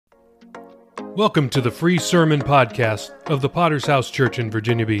Welcome to the free sermon podcast of the Potter's House Church in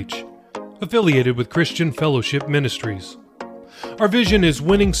Virginia Beach, affiliated with Christian Fellowship Ministries. Our vision is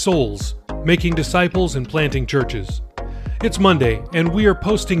winning souls, making disciples, and planting churches. It's Monday, and we are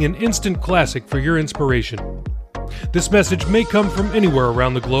posting an instant classic for your inspiration. This message may come from anywhere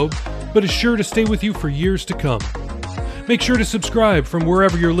around the globe, but is sure to stay with you for years to come. Make sure to subscribe from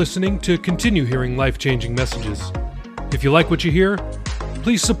wherever you're listening to continue hearing life-changing messages. If you like what you hear,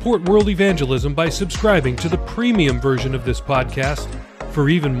 please support world evangelism by subscribing to the premium version of this podcast for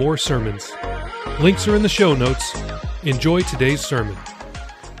even more sermons. Links are in the show notes. Enjoy today's sermon.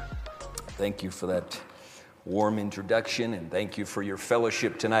 Thank you for that warm introduction, and thank you for your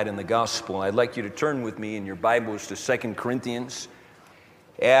fellowship tonight in the gospel. I'd like you to turn with me in your Bibles to 2 Corinthians.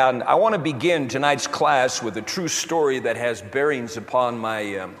 And I want to begin tonight's class with a true story that has bearings upon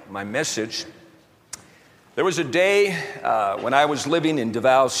my message. There was a day when I was living in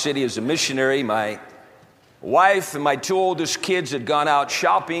Davao City as a missionary. My wife and my two oldest kids had gone out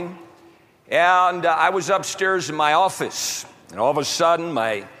shopping, and I was upstairs in my office. And all of a sudden,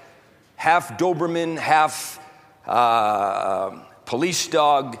 my half Doberman, half police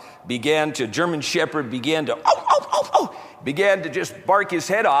dog German Shepherd began to just bark his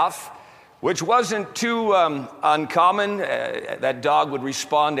head off, which wasn't too uncommon. That dog would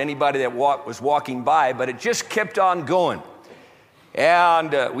respond to anybody that was walking by, but it just kept on going.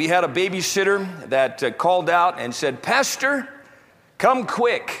 And we had a babysitter that called out and said, "Pastor, come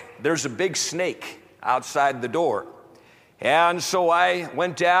quick. There's a big snake outside the door." And so I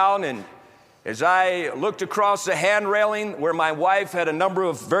went down, and as I looked across the hand railing where my wife had a number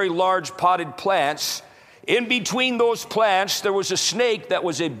of very large potted plants, in between those plants, there was a snake that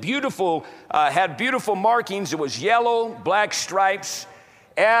was had beautiful markings. It was yellow, black stripes,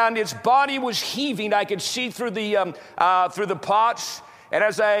 and its body was heaving. I could see through the pots. And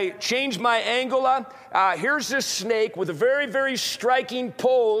as I changed my angle, here's this snake with a very, very striking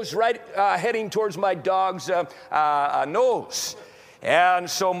pose, right heading towards my dog's nose. And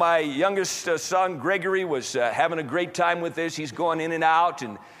so my youngest son, Gregory, was having a great time with this. He's going in and out,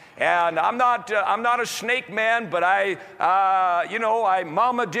 and I'm not a snake man, but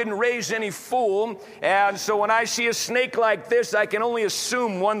Mama didn't raise any fool. And so when I see a snake like this, I can only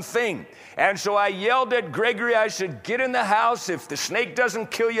assume one thing. And so I yelled at Gregory. I said, "Get in the house. If the snake doesn't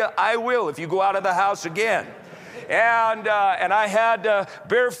kill you, I will if you go out of the house again." And I had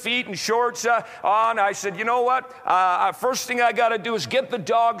bare feet and shorts on. I said, "You know what? First thing I got to do is get the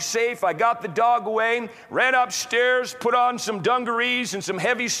dog safe." I got the dog away, ran upstairs, put on some dungarees and some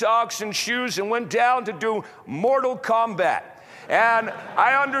heavy socks and shoes, and went down to do Mortal Kombat. And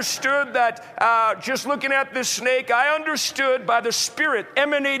I understood that just looking at this snake, I understood by the spirit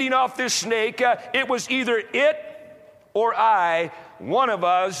emanating off this snake, it was either it or I. One of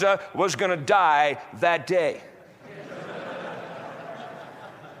us was going to die that day.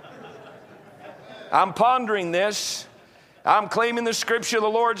 I'm pondering this. I'm claiming the scripture. The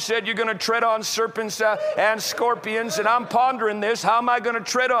Lord said you're going to tread on serpents and scorpions, and I'm pondering this. How am I going to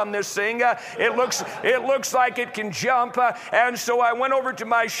tread on this thing? It looks like it can jump, and so I went over to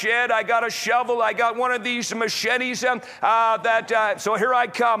my shed. I got a shovel. I got one of these machetes. So here I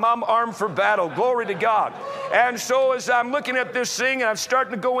come. I'm armed for battle. Glory to God. And so as I'm looking at this thing, and I'm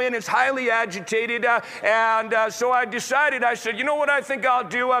starting to go in, it's highly agitated, so I decided. I said, "You know what I think I'll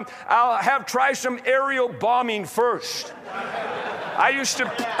do? I'll try some aerial bombing first." I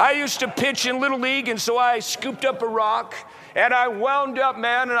used to pitch in Little League, and so I scooped up a rock, and I wound up,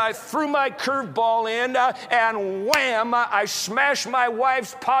 man, and I threw my curveball in, and wham, I smashed my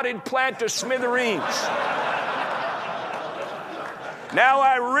wife's potted plant to smithereens. Now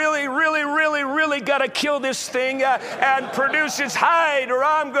I really got to kill this thing and produce its hide, or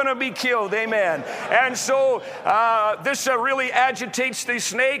I'm going to be killed. Amen. And so this really agitates the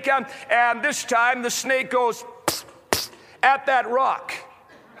snake, and this time the snake goes at that rock.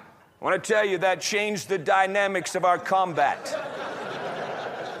 I want to tell you that changed the dynamics of our combat.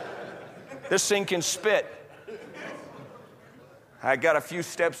 This thing can spit. I got a few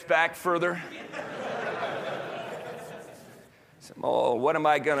steps back further. Oh, what am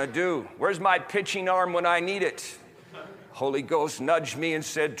I going to do? Where's my pitching arm when I need it? Holy Ghost nudged me and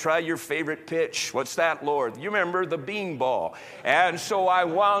said, "Try your favorite pitch." "What's that, Lord?" "You remember the beanball." And so I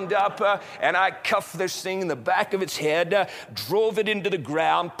wound up and I cuffed this thing in the back of its head, drove it into the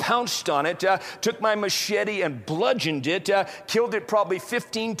ground, pounced on it, took my machete and bludgeoned it, killed it probably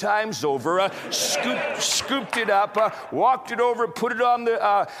 15 times over, scooped it up, walked it over, put it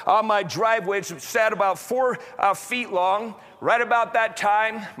on my driveway. It sat about 4 feet long. Right about that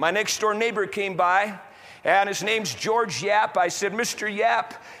time, my next door neighbor came by. and his name's George Yap. I said, Mr.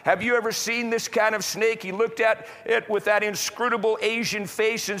 Yap, have you ever seen this kind of snake? He looked at it with that inscrutable Asian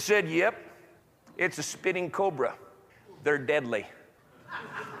face and said, yep, it's a spitting cobra. They're deadly.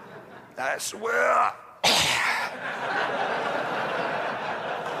 I swear.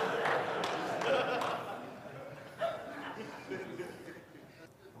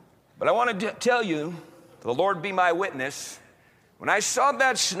 But I want to tell you, the Lord be my witness, when I saw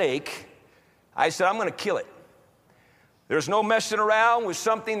that snake, I said, I'm going to kill it. There's no messing around with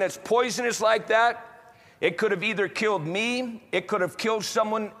something that's poisonous like that. It could have either killed me, it could have killed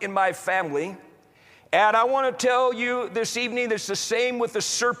someone in my family. And I want to tell you this evening, it's the same with the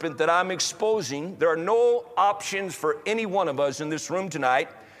serpent that I'm exposing. There are no options for any one of us in this room tonight.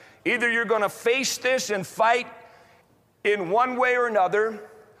 Either you're going to face this and fight in one way or another,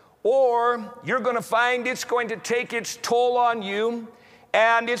 or you're going to find it's going to take its toll on you,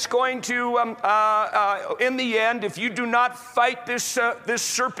 and it's going to, in the end, if you do not fight this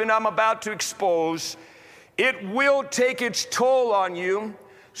serpent I'm about to expose, it will take its toll on you.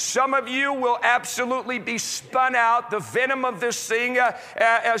 Some of you will absolutely be spun out. The venom of this thing,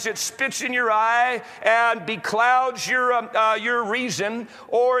 as it spits in your eye and beclouds your reason,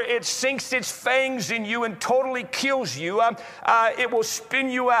 or it sinks its fangs in you and totally kills you, it will spin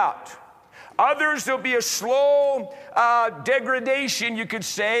you out. Others, there'll be a slow degradation, you could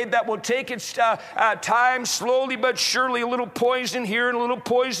say, that will take its time, slowly but surely, a little poison here and a little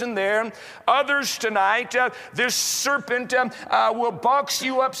poison there. Others tonight, this serpent will box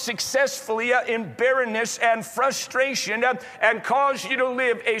you up successfully in barrenness and frustration and cause you to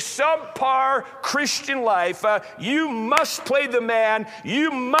live a subpar Christian life. You must play the man. You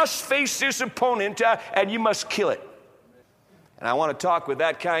must face this opponent, and you must kill it. And I want to talk with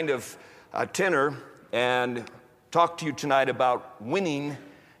that kind of tenor and talk to you tonight about winning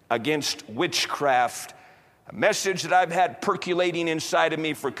against witchcraft, a message that I've had percolating inside of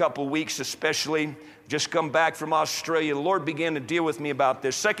me for a couple weeks, especially just come back from Australia. The Lord began to deal with me about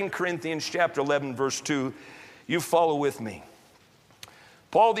this. 2 Corinthians chapter 11, verse 2. You follow with me.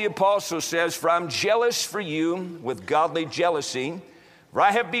 Paul the apostle says, "For I'm jealous for you with godly jealousy, for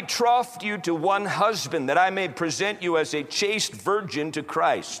I have betrothed you to one husband, that I may present you as a chaste virgin to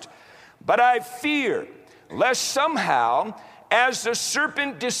Christ. But I fear, lest somehow, as the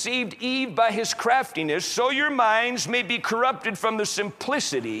serpent deceived Eve by his craftiness, so your minds may be corrupted from the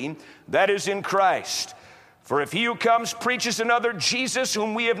simplicity that is in Christ. For if he who comes preaches another Jesus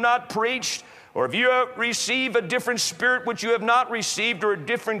whom we have not preached, or if you receive a different spirit which you have not received, or a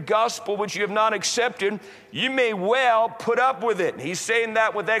different gospel which you have not accepted, you may well put up with it." He's saying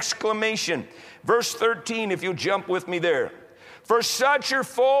that with exclamation. Verse 13, if you'll jump with me there. "For such are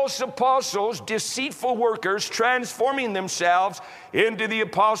false apostles, deceitful workers, transforming themselves into the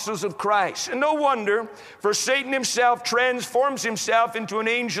apostles of Christ. And no wonder, for Satan himself transforms himself into an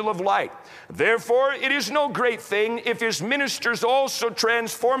angel of light. Therefore, it is no great thing if his ministers also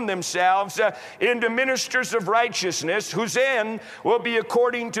transform themselves into ministers of righteousness, whose end will be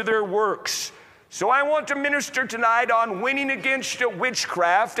according to their works." So I want to minister tonight on winning against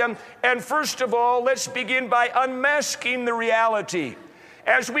witchcraft. And first of all, let's begin by unmasking the reality.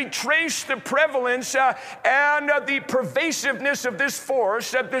 As we trace the prevalence and the pervasiveness of this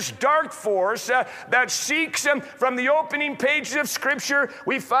force, this dark force that seeks from the opening pages of Scripture,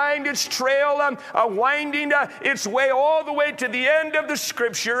 we find its trail winding its way all the way to the end of the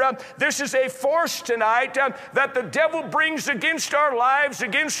Scripture. This is a force tonight that the devil brings against our lives,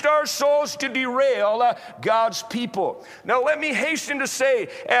 against our souls, to derail God's people. Now let me hasten to say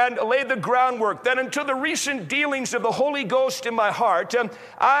and lay the groundwork that until the recent dealings of the Holy Ghost in my heart,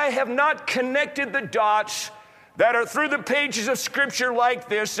 I have not connected the dots that are through the pages of Scripture like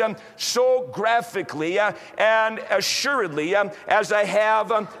this so graphically and assuredly as I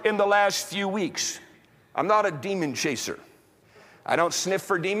have in the last few weeks. I'm not a demon chaser. I don't sniff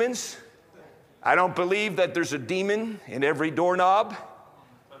for demons. I don't believe that there's a demon in every doorknob.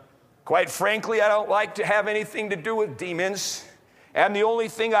 Quite frankly, I don't like to have anything to do with demons. And the only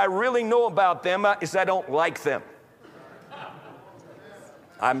thing I really know about them is I don't like them.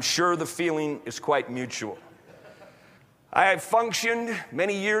 I'm sure the feeling is quite mutual. I have functioned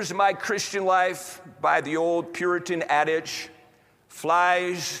many years of my Christian life by the old Puritan adage,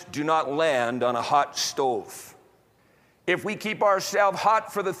 flies do not land on a hot stove. If we keep ourselves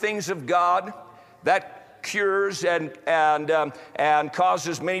hot for the things of God, that cures and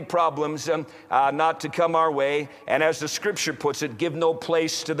causes many problems not to come our way. And as the Scripture puts it, give no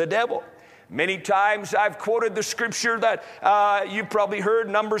place to the devil. Many times I've quoted the Scripture that you've probably heard,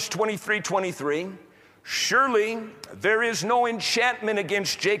 Numbers 23:23. Surely there is no enchantment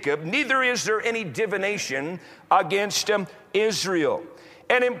against Jacob, neither is there any divination against Israel.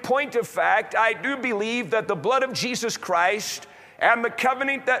 And in point of fact, I do believe that the blood of Jesus Christ and the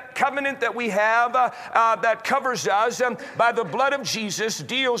covenant that we have that covers us by the blood of Jesus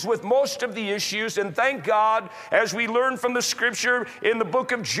deals with most of the issues. And thank God, as we learn from the scripture in the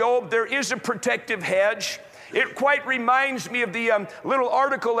book of Job, there is a protective hedge. It quite reminds me of the little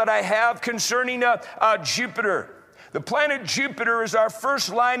article that I have concerning Jupiter. The planet Jupiter is our first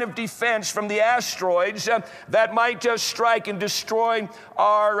line of defense from the asteroids that might strike and destroy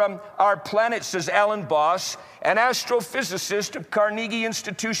our planet, says Alan Boss, an astrophysicist of Carnegie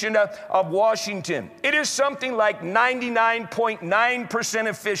Institution of Washington. It is something like 99.9%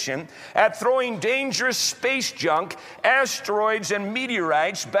 efficient at throwing dangerous space junk, asteroids, and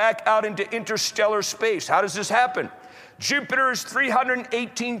meteorites back out into interstellar space. How does this happen? Jupiter is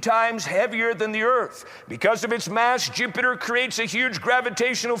 318 times heavier than the Earth. Because of its mass, Jupiter creates a huge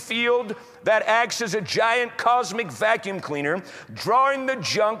gravitational field that acts as a giant cosmic vacuum cleaner, drawing the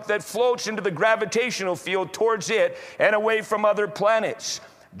junk that floats into the gravitational field towards it and away from other planets.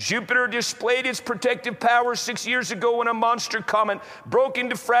 Jupiter displayed its protective power 6 years ago when a monster comet broke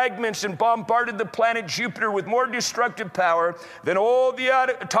into fragments and bombarded the planet Jupiter with more destructive power than all the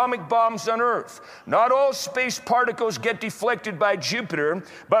atomic bombs on Earth. Not all space particles get deflected by Jupiter,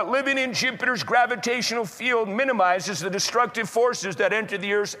 but living in Jupiter's gravitational field minimizes the destructive forces that enter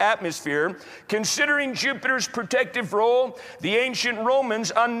the Earth's atmosphere. Considering Jupiter's protective role, the ancient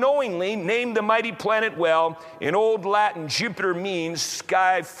Romans unknowingly named the mighty planet well. In Old Latin, Jupiter means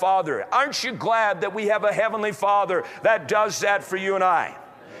sky Father. Aren't you glad that we have a Heavenly Father that does that for you and I?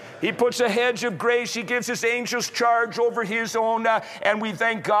 He puts a hedge of grace. He gives his angels charge over his own, and we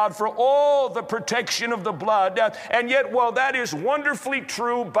thank God for all the protection of the blood. And yet, while that is wonderfully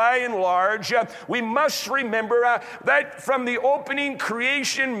true by and large, we must remember that from the opening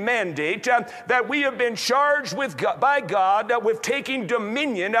creation mandate, that we have been charged with by God with taking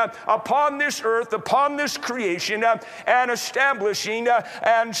dominion upon this earth, upon this creation, and establishing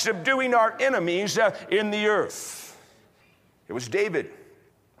and subduing our enemies in the earth. It was David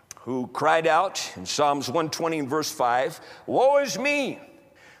who cried out in Psalms 120 and verse 5, "Woe is me,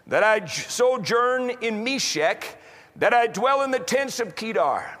 that I sojourn in Meshech, that I dwell in the tents of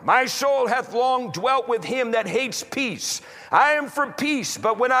Kedar. My soul hath long dwelt with him that hates peace. I am for peace,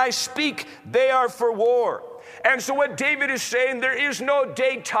 but when I speak, they are for war." And so what David is saying, there is no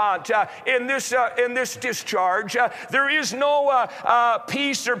détente in this discharge. There is no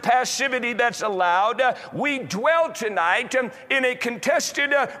peace or passivity that's allowed. We dwell tonight in a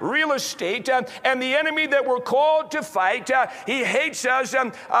contested real estate, and the enemy that we're called to fight, he hates us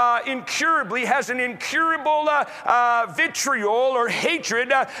incurably, has an incurable vitriol or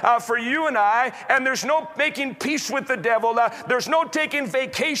hatred for you and I, and there's no making peace with the devil. There's no taking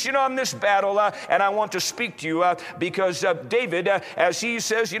vacation on this battle, and I want to speak to you because David, as he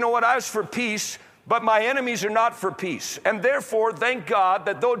says, you know what, I was for peace, but my enemies are not for peace. And therefore, thank God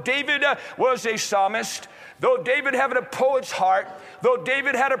that though David was a psalmist, though David had a poet's heart, though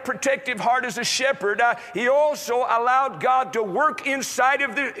David had a protective heart as a shepherd, he also allowed God to work inside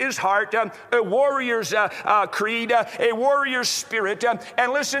of his heart a warrior's creed, a warrior's spirit.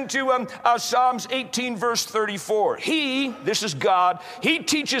 And listen to Psalms 18, verse 34. He, this is God, he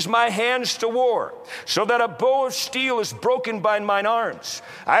teaches my hands to war, so that a bow of steel is broken by mine arms.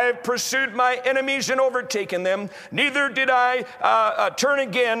 I have pursued my enemies and overtaken them. Neither did I turn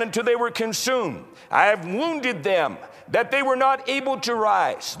again until they were consumed. I have wounded them, that they were not able to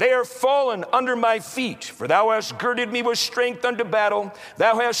rise. They are fallen under my feet. For thou hast girded me with strength unto battle.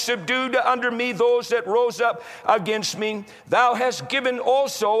 Thou hast subdued under me those that rose up against me. Thou hast given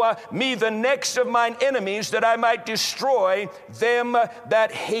also me the necks of mine enemies, that I might destroy them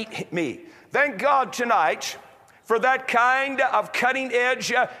that hate me. Thank God tonight for that kind of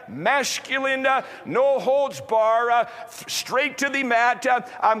cutting-edge, masculine, no holds bar, straight to the mat.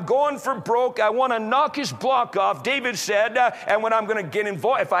 I'm going for broke. I want to knock his block off. David said, and when I'm going to get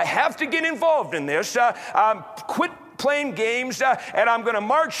involved, if I have to get involved in this, quit playing games, and I'm going to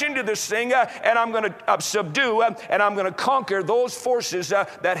march into this thing, and I'm going to subdue, and I'm going to conquer those forces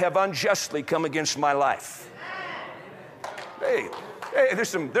that have unjustly come against my life. Hey, there's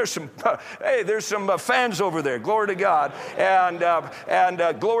some fans over there. Glory to God,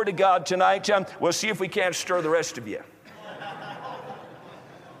 and glory to God tonight. We'll see if we can't stir the rest of you.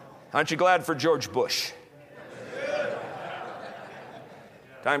 Aren't you glad for George Bush?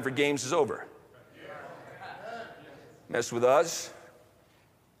 Time for games is over. Mess with us.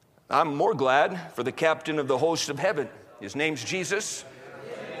 I'm more glad for the captain of the host of heaven. His name's Jesus.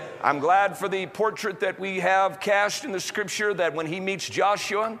 I'm glad for the portrait that we have cast in the scripture, that when he meets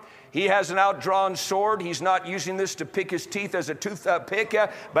Joshua, he has an outdrawn sword. He's not using this to pick his teeth as a toothpick,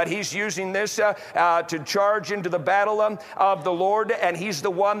 but he's using this to charge into the battle of the Lord. And he's the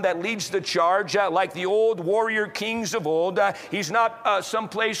one that leads the charge, like the old warrior kings of old. He's not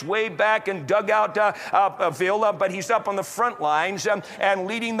someplace way back in Dugout-ville, but he's up on the front lines and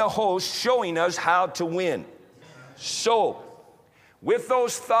leading the host, showing us how to win. So, with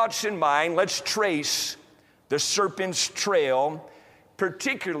those thoughts in mind, let's trace the serpent's trail,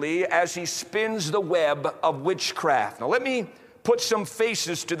 particularly as he spins the web of witchcraft. Now let me put some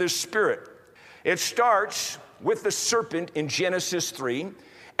faces to this spirit. It starts with the serpent in Genesis 3,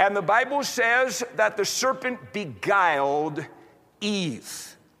 and the Bible says that the serpent beguiled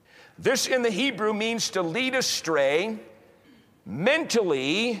Eve. This in the Hebrew means to lead astray,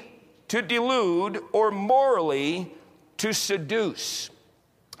 mentally to delude, or morally to seduce.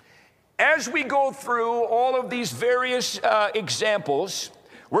 As we go through all of these various examples,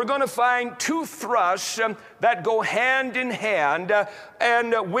 we're going to find two thrusts that go hand in hand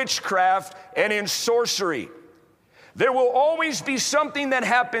in witchcraft and in sorcery. There will always be something that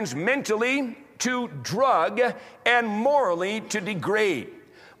happens mentally to drug and morally to degrade.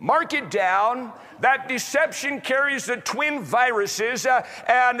 Mark it down. That deception carries the twin viruses,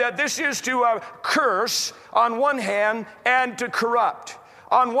 and this is to curse on one hand and to corrupt.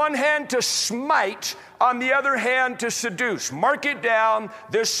 On one hand, to smite, on the other hand, to seduce. Mark it down,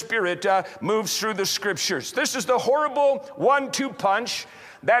 this spirit moves through the scriptures. This is the horrible 1-2 punch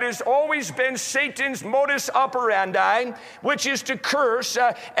that has always been Satan's modus operandi, which is to curse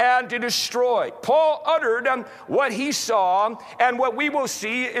and to destroy. Paul uttered what he saw, and what we will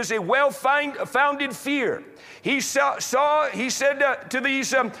see is a well-founded fear. He said to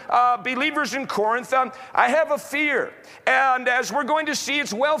these believers in Corinth, I have a fear. And as we're going to see,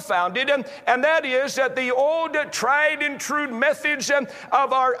 it's well-founded, and that is that the old tried and true methods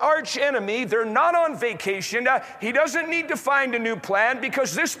of our arch enemy, they're not on vacation. He doesn't need to find a new plan,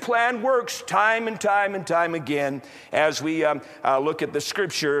 because this plan works time and time and time again as we look at the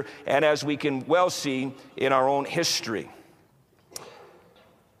scripture and as we can well see in our own history.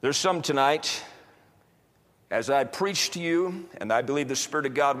 There's some tonight, as I preach to you, and I believe the Spirit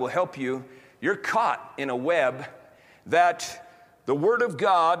of God will help you, you're caught in a web that the Word of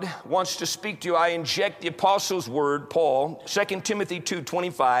God wants to speak to you. I inject the Apostle's word, Paul, 2 Timothy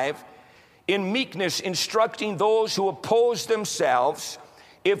 2:25, in meekness instructing those who oppose themselves,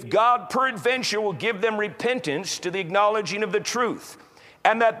 if God peradventure will give them repentance to the acknowledging of the truth,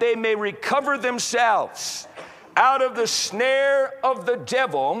 and that they may recover themselves out of the snare of the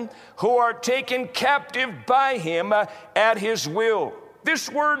devil, who are taken captive by him at his will. This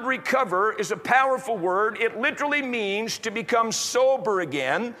word recover is a powerful word. It literally means to become sober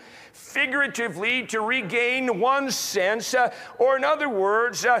again, figuratively to regain one's sense, or in other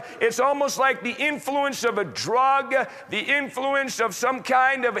words, it's almost like the influence of a drug, the influence of some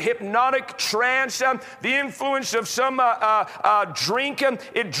kind of hypnotic trance, the influence of some drink.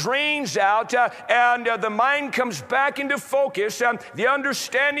 It drains out, and the mind comes back into focus. The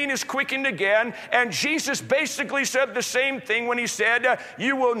understanding is quickened again, and Jesus basically said the same thing when he said,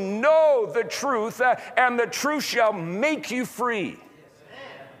 you will know the truth, and the truth shall make you free.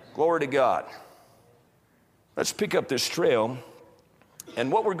 Glory to God. Let's pick up this trail. And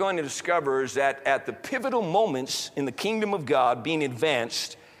what we're going to discover is that at the pivotal moments in the kingdom of God being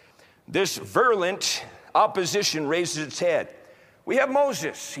advanced, this virulent opposition raises its head. We have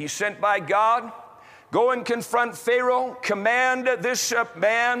Moses. He's sent by God. Go and confront Pharaoh. Command this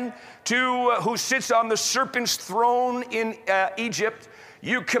man who sits on the serpent's throne in Egypt.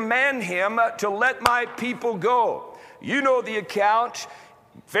 You command him to let my people go. You know the account.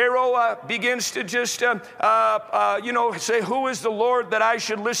 Pharaoh begins to just, say, who is the Lord that I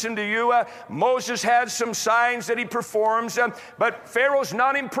should listen to you? Moses has some signs that he performs, but Pharaoh's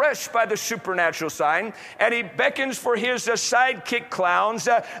not impressed by the supernatural sign, and he beckons for his sidekick clowns.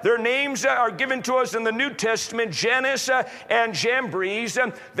 Their names are given to us in the New Testament, Jannes and Jambres.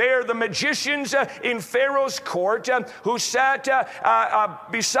 They are the magicians in Pharaoh's court who sat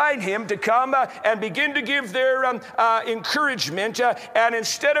beside him to come and begin to give their encouragement, and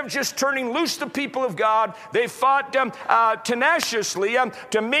instead of just turning loose the people of God, they fought tenaciously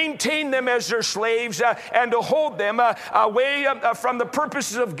to maintain them as their slaves and to hold them away from the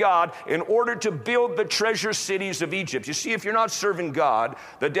purposes of God in order to build the treasure cities of Egypt. You see, if you're not serving God,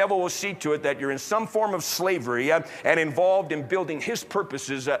 the devil will see to it that you're in some form of slavery and involved in building his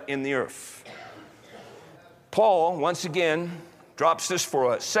purposes in the earth. Paul, once again, drops this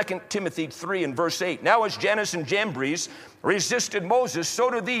for us. 2 Timothy 3 and verse 8. Now as Jannes and Jambres resisted Moses, so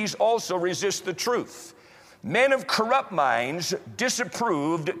do these also resist the truth. Men of corrupt minds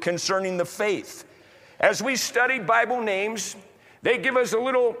disapproved concerning the faith. As we studied Bible names, they give us a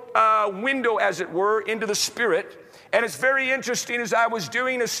little window, as it were, into the Spirit. And it's very interesting, as I was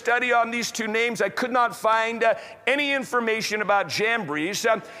doing a study on these two names, I could not find any information about Jambres.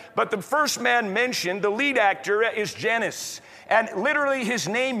 But the first man mentioned, the lead actor, is Jannes. And literally his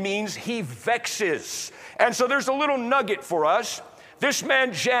name means he vexes. And so there's a little nugget for us. This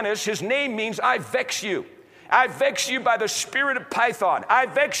man Jannes, his name means I vex you. I vex you by the spirit of Python. I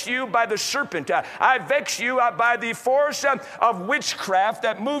vex you by the serpent. I vex you by the force of witchcraft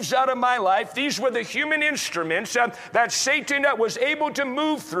that moves out of my life. These were the human instruments that Satan was able to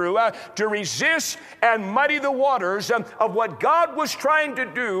move through to resist and muddy the waters of what God was trying to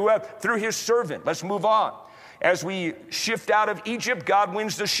do through his servant. Let's move on. As we shift out of Egypt, God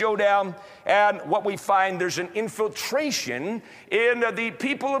wins the showdown, and what we find, there's an infiltration in the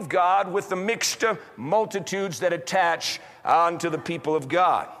people of God with the mixed multitudes that attach onto the people of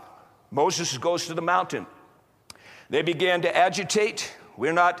God. Moses goes to the mountain. They began to agitate.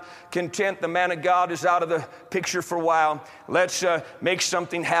 We're not content. The man of God is out of the picture for a while. Let's make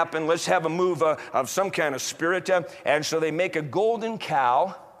something happen. Let's have a move of some kind of spirit. And so they make a golden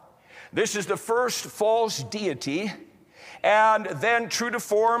cow. This is the first false deity, and then true to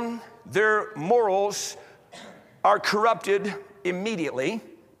form, their morals are corrupted immediately.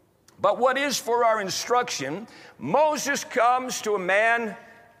 But what is for our instruction, Moses comes to a man,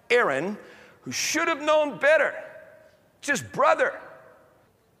 Aaron, who should have known better. It's his brother.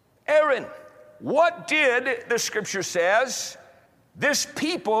 Aaron, what did, the scripture says, this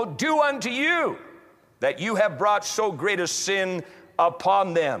people do unto you, that you have brought so great a sin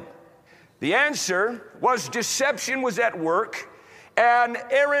upon them? The answer was deception was at work, and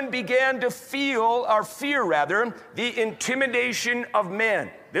Aaron began to fear the intimidation of men.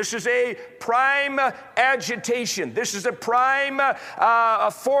 This is a prime agitation. This is a prime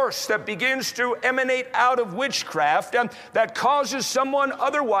a force that begins to emanate out of witchcraft that causes someone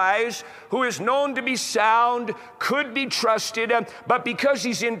otherwise who is known to be sound, could be trusted, but because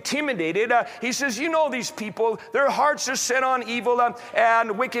he's intimidated, he says, you know these people, their hearts are set on evil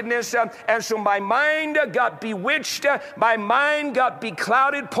and wickedness, and so my mind got bewitched, my mind got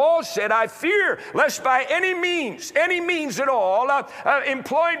beclouded. Paul said, I fear lest by any means at all,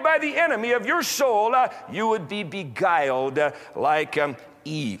 employed by the enemy of your soul, you would be beguiled like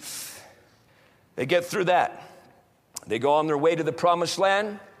Eve. They get through that. They go on their way to the promised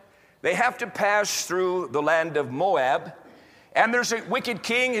land. They have to pass through the land of Moab. And there's a wicked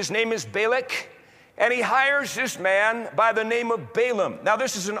king. His name is Balak. And he hires this man by the name of Balaam. Now,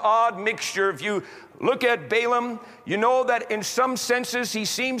 this is an odd mixture. If you look at Balaam, you know that in some senses he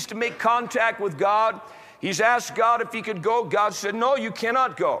seems to make contact with God. He's asked God if he could go. God said, no, you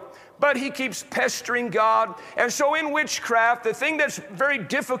cannot go. But he keeps pestering God. And so in witchcraft, the thing that's very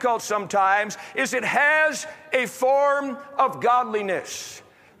difficult sometimes is it has a form of godliness.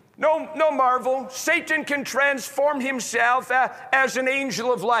 No marvel. Satan can transform himself as an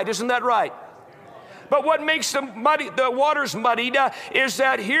angel of light. Isn't that right? But what makes the waters muddied is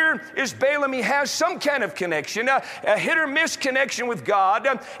that here is Balaam. He has some kind of connection, a hit or miss connection with God,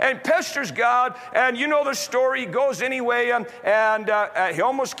 and pesters God. And you know the story. He goes anyway, and he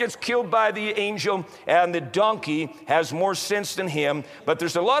almost gets killed by the angel. And the donkey has more sense than him. But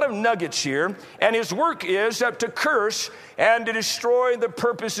there's a lot of nuggets here. And his work is to curse and to destroy the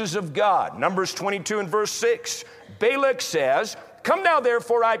purposes of God. Numbers 22 and verse 6. Balak says, come now,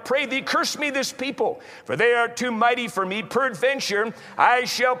 therefore, I pray thee, curse me this people, for they are too mighty for me. Peradventure, I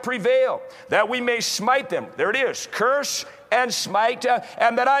shall prevail, that we may smite them. There it is, curse and smite,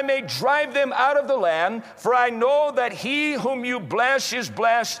 and that I may drive them out of the land. For I know that he whom you bless is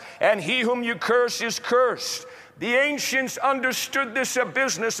blessed, and he whom you curse is cursed. The ancients understood this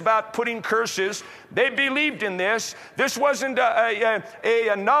business about putting curses. They believed in this. This wasn't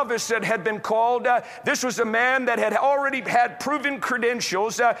a novice that had been called. This was a man that had already had proven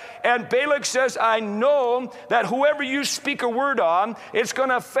credentials. And Balak says, I know that whoever you speak a word on, it's going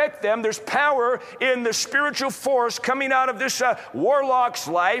to affect them. There's power in the spiritual force coming out of this warlock's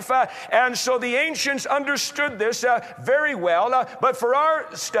life. And so the ancients understood this very well. But for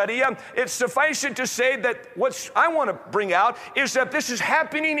our study, it's suffice it to say that what I want to bring out is that this is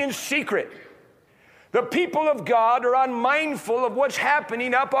happening in secret. The people of God are unmindful of what's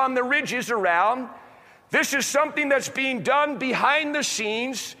happening up on the ridges around. This is something that's being done behind the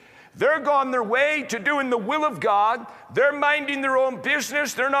scenes. They're gone their way to doing the will of God. They're minding their own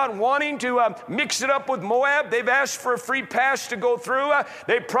business. They're not wanting to mix it up with Moab. They've asked for a free pass to go through.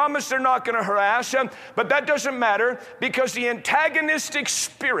 They promise they're not going to harass. But that doesn't matter, because the antagonistic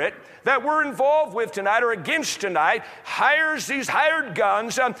spirit that we're involved with tonight, or against tonight, hires these hired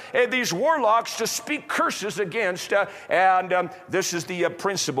guns, these warlocks, to speak curses against. And this is the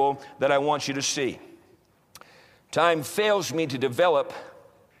principle that I want you to see. Time fails me to develop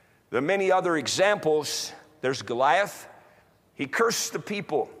the many other examples. There's Goliath. He cursed the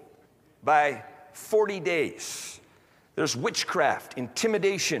people by 40 days. There's witchcraft,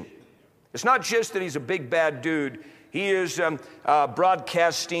 intimidation. It's not just that he's a big bad dude. He is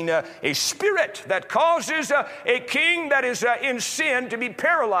broadcasting a spirit that causes a king that is in sin to be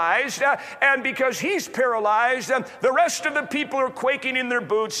paralyzed. And because he's paralyzed, the rest of the people are quaking in their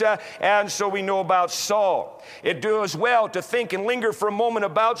boots. And so we know about Saul. It does well to think and linger for a moment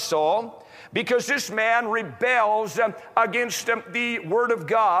about Saul, because this man rebels against the Word of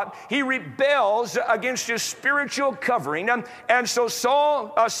God. He rebels against his spiritual covering. And so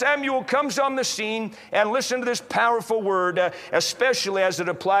Samuel comes on the scene, and listen to this powerful word, especially as it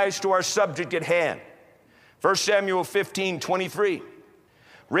applies to our subject at hand. 1 Samuel 15:23.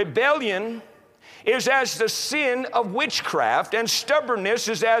 Rebellion is as the sin of witchcraft, and stubbornness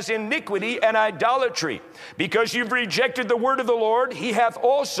is as iniquity and idolatry. Because you've rejected the word of the Lord, he hath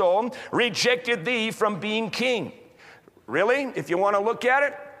also rejected thee from being king. Really, if you want to look at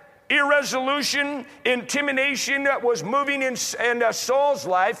it, irresolution, intimidation was moving in Saul's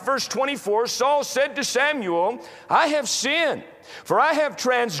life. Verse 24, Saul said to Samuel, I have sinned, for I have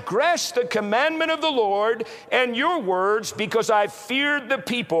transgressed the commandment of the Lord and your words, because I feared the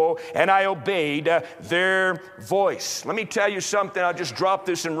people and I obeyed their voice. Let me tell you something. I'll just drop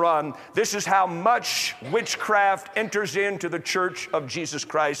this and run. This is how much witchcraft enters into the church of Jesus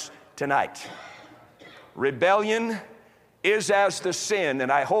Christ tonight. Rebellion is as the sin,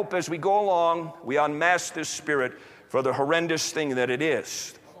 and I hope as we go along, we unmask this spirit for the horrendous thing that it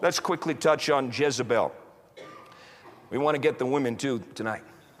is. Let's quickly touch on Jezebel. We want to get the women too tonight.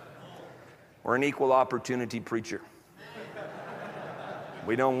 We're an equal opportunity preacher.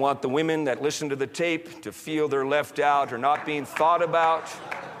 We don't want the women that listen to the tape to feel they're left out or not being thought about.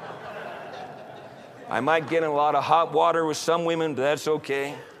 I might get in a lot of hot water with some women, but that's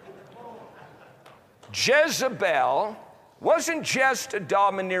okay. Jezebel wasn't just a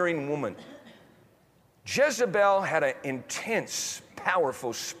domineering woman. Jezebel had an intense,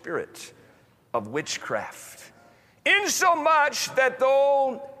 powerful spirit of witchcraft. Insomuch that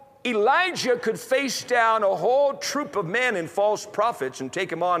though Elijah could face down a whole troop of men and false prophets and take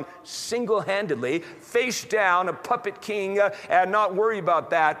them on single-handedly, face down a puppet king and not worry about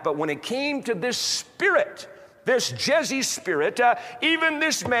that, but when it came to this spirit, this Jezzy spirit, even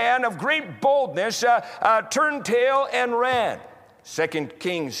this man of great boldness turned tail and ran. 2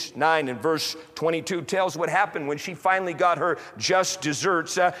 Kings 9 and verse 22 tells what happened when she finally got her just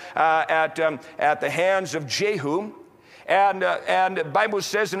deserts at the hands of Jehu. And the Bible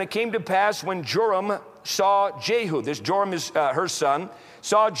says, and it came to pass when Joram saw Jehu, this Joram is her son,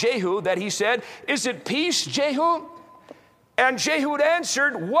 saw Jehu, that he said, is it peace, Jehu? And Jehu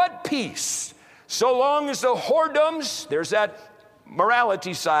answered, what peace? So long as the whoredoms, there's that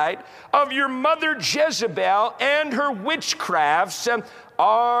morality side, of your mother Jezebel and her witchcrafts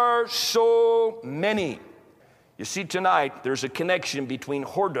are so many. You see, tonight there's a connection between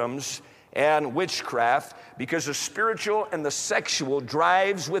whoredoms and witchcraft, because the spiritual and the sexual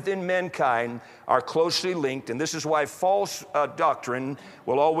drives within mankind are closely linked, and this is why false doctrine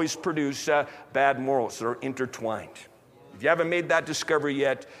will always produce bad morals. They're intertwined. If you haven't made that discovery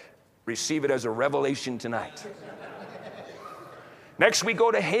yet, receive it as a revelation tonight. Next, we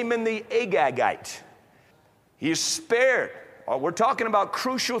go to Haman the Agagite. He is spared. We're talking about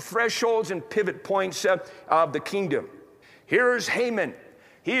crucial thresholds and pivot points of the kingdom. Here's Haman.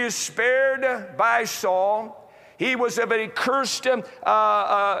 He is spared by Saul. He was of a cursed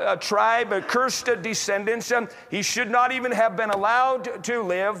tribe, a cursed descendants. He should not even have been allowed to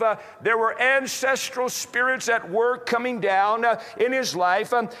live. There were ancestral spirits at work coming down in his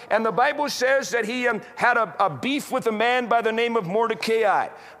life. And the Bible says that he had a beef with a man by the name of Mordecai.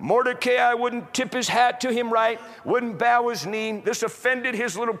 Mordecai wouldn't tip his hat to him right, wouldn't bow his knee. This offended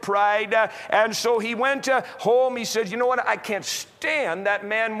his little pride. And so he went home. He said, you know what? I can't stand that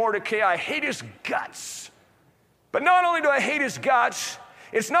man Mordecai. I hate his guts. But not only do I hate his guts,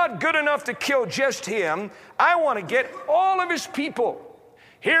 it's not good enough to kill just him. I want to get all of his people.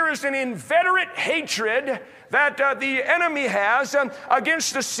 Here is an inveterate hatred that the enemy has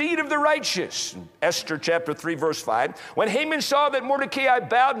against the seed of the righteous. Esther chapter 3 verse 5. When Haman saw that Mordecai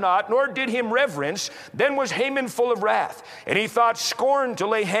bowed not, nor did him reverence, then was Haman full of wrath. And he thought scorn to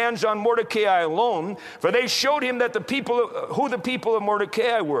lay hands on Mordecai alone, for they showed him that who the people of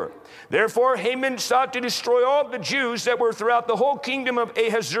Mordecai were. Therefore Haman sought to destroy all the Jews that were throughout the whole kingdom of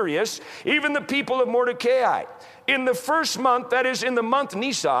Ahasuerus, even the people of Mordecai. In the first month, that is in the month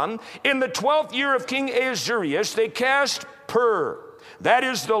Nisan, in the 12th year of King Ahasuerus, they cast Pur, that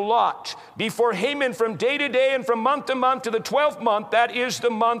is the lot, before Haman from day to day and from month to month to the 12th month, that is the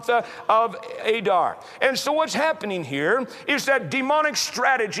month of Adar. And so what's happening here is that demonic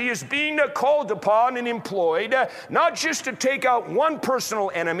strategy is being called upon and employed, not just to take out one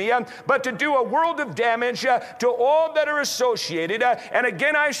personal enemy, but to do a world of damage to all that are associated. And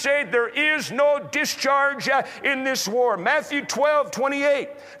again, I say there is no discharge in this war. Matthew 12:28,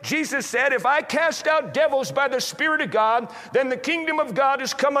 Jesus said, if I cast out devils by the Spirit of God, then the kingdom of God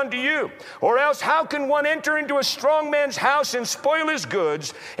has come unto you. Or else how can one enter into a strong man's house and spoil his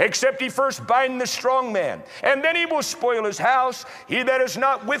goods, except he first bind the strong man? And then he will spoil his house. He that is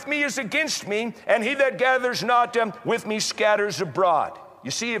not with me is against me, and he that gathers not with me scatters abroad.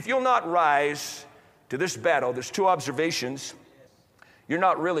 You see, if you'll not rise to this battle, there's two observations. You're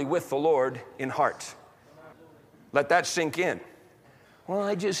not really with the Lord in heart. Let that sink in. Well,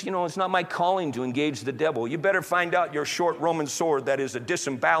 it's not my calling to engage the devil. You better find out your short Roman sword that is a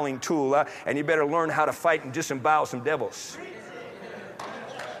disemboweling tool, and you better learn how to fight and disembowel some devils.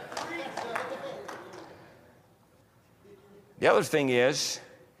 The other thing is,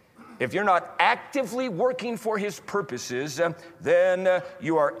 if you're not actively working for his purposes, then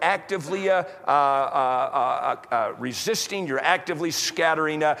you are actively resisting, you're actively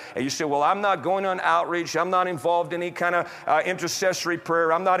scattering. And you say, well, I'm not going on outreach. I'm not involved in any kind of intercessory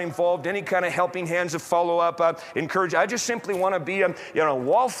prayer. I'm not involved in any kind of helping hands of follow-up, encourage. I just simply want to be a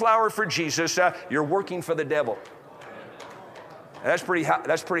wallflower for Jesus. You're working for the devil. And that's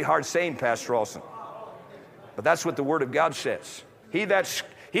pretty hard saying, Pastor Olson. But that's what the Word of God says. He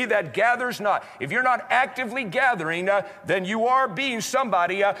that gathers not. If you're not actively gathering, then you are being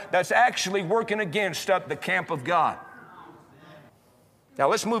somebody that's actually working against the camp of God. Now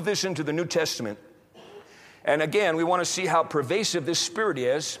let's move this into the New Testament. And again, we want to see how pervasive this spirit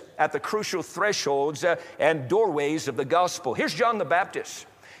is at the crucial thresholds and doorways of the gospel. Here's John the Baptist.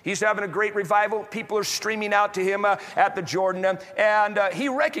 He's having a great revival. People are streaming out to him at the Jordan. And he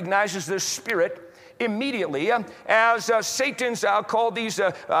recognizes this spirit immediately as Satan's, I'll call these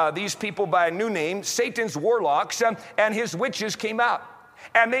people by a new name, Satan's warlocks and his witches came out.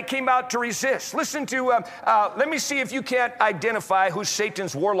 And they came out to resist. Listen to, let me see if you can't identify who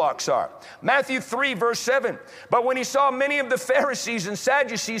Satan's warlocks are. Matthew 3, verse 7. But when he saw many of the Pharisees and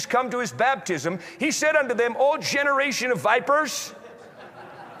Sadducees come to his baptism, he said unto them, O generation of vipers.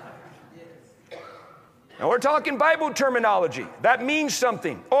 Now we're talking Bible terminology. That means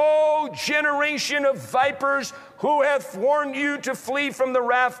something. O generation of vipers, who hath warned you to flee from the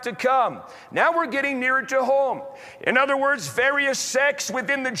wrath to come? Now we're getting nearer to home. In other words, various sects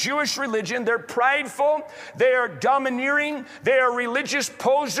within the Jewish religion, they're prideful, they are domineering, they are religious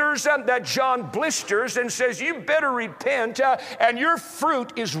posers that John blisters and says, you better repent and your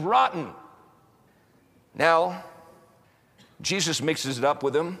fruit is rotten. Now, Jesus mixes it up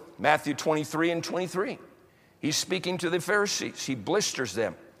with them. Matthew 23 and 23. He's speaking to the Pharisees. He blisters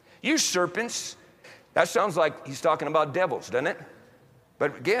them. You serpents. That sounds like he's talking about devils, doesn't it?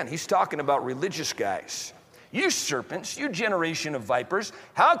 But again, he's talking about religious guys. You serpents, you generation of vipers,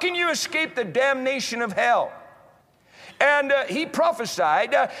 how can you escape the damnation of hell? And he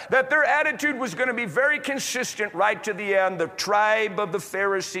prophesied that their attitude was going to be very consistent right to the end. The tribe of the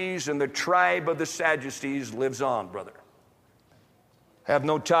Pharisees and the tribe of the Sadducees lives on, brother. I have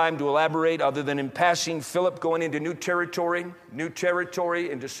no time to elaborate other than in passing, Philip going into new territory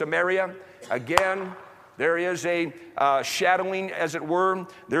into Samaria. Again, there is a shadowing, as it were.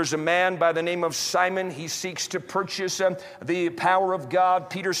 There's a man by the name of Simon. He seeks to purchase the power of God.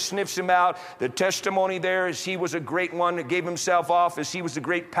 Peter sniffs him out. The testimony there is he was a great one who gave himself off as he was the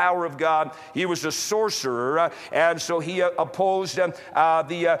great power of God. He was a sorcerer, and so he opposed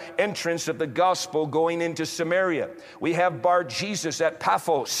the entrance of the gospel going into Samaria. We have Bar-Jesus at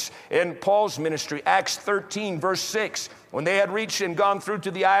Paphos in Paul's ministry, Acts 13, verse 6. When they had reached and gone through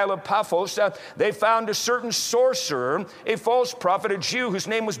to the Isle of Paphos, they found a certain sorcerer, a false prophet, a Jew, whose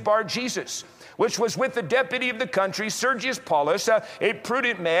name was Bar-Jesus. which was with the deputy of the country, Sergius Paulus, a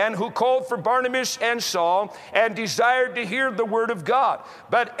prudent man, who called for Barnabas and Saul, and desired to hear the word of God.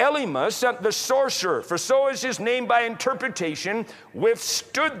 But Elymas, the sorcerer, for so is his name by interpretation,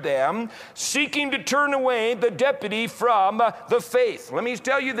 withstood them, seeking to turn away the deputy from the faith. Let me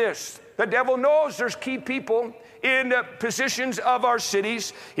tell you this. The devil knows there's key people in positions of our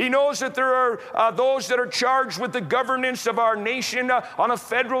cities. He knows that there are those that are charged with the governance of our nation on a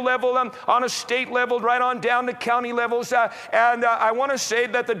federal level, on a state level, right on down to county levels. And I want to say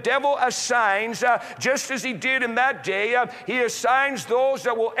that the devil assigns, just as he did in that day, he assigns those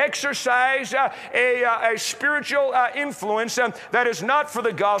that will exercise a spiritual influence that is not for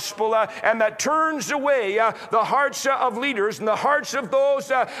the gospel and that turns away the hearts of leaders and the hearts of those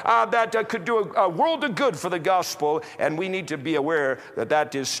that could do a world of good for the gospel. And we need to be aware that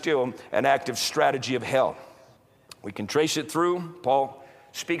that is still an active strategy of hell. We can trace it through. Paul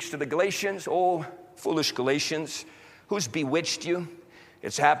speaks to the Galatians. Oh, foolish Galatians, who's bewitched you?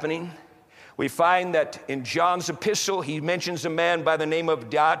 It's happening. We find that in John's epistle, he mentions a man by the name of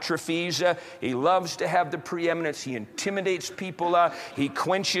Diotrephes. He loves to have the preeminence. He intimidates people. He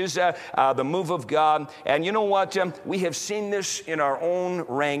quenches the move of God. And you know what? We have seen this in our own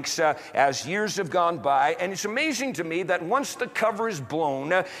ranks as years have gone by. And it's amazing to me that once the cover is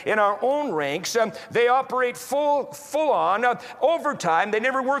blown in our own ranks, they operate full on overtime. They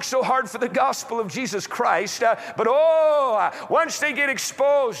never work so hard for the gospel of Jesus Christ. But once they get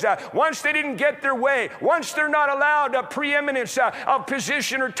exposed, once they didn't get their way, once they're not allowed a preeminence of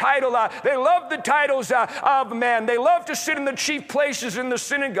position or title, they love the titles of men. They love to sit in the chief places in the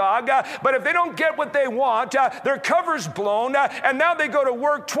synagogue, but if they don't get what they want, their cover's blown, and now they go to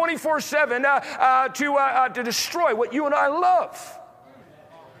work 24/7 to destroy what you and I love.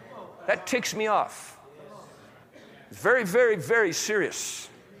 That ticks me off. It's very, very, very serious.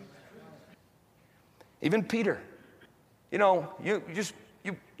 Even Peter,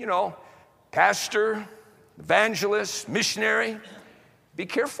 pastor, evangelist, missionary, be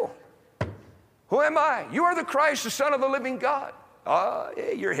careful. Who am I? You are the Christ, the Son of the living God.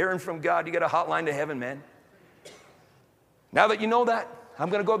 Hey, you're hearing from God. You got a hotline to heaven, man. Now that you know that, I'm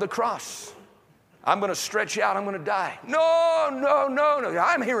going to go to the cross. I'm going to stretch out. I'm going to die. No.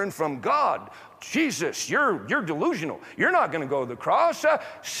 I'm hearing from God. Jesus, you're delusional. You're not going to go to the cross.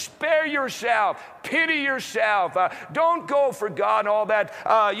 Spare yourself. Pity yourself. Don't go for God and all that,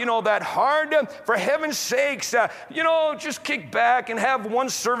 that hard. For heaven's sakes, just kick back and have one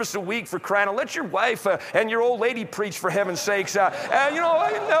service a week for crying out. Let your wife and your old lady preach, for heaven's sakes. We're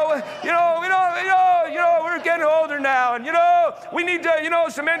getting older now, and we need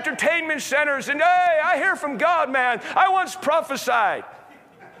some entertainment centers. And hey, I hear from God, man. I once prophesied.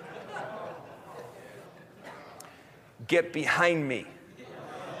 Get behind me.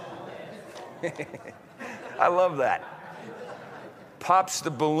 I love that. Pops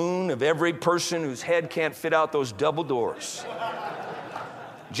the balloon of every person whose head can't fit out those double doors.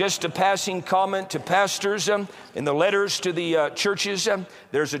 Just a passing comment to pastors in the letters to the churches.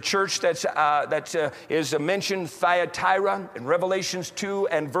 There's a church that is mentioned, Thyatira, in Revelations 2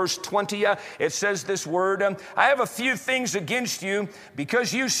 and verse 20. It says this word, I have a few things against you,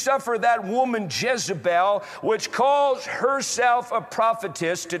 because you suffer that woman Jezebel, which calls herself a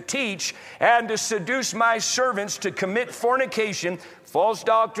prophetess, to teach and to seduce my servants to commit fornication, false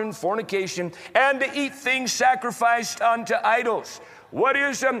doctrine, fornication, and to eat things sacrificed unto idols. What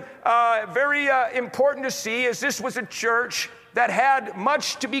is very important to see is this was a church that had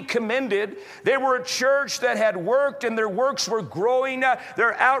much to be commended. They were a church that had worked, and their works were growing.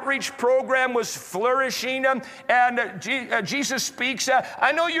 Their outreach program was flourishing. And Jesus speaks,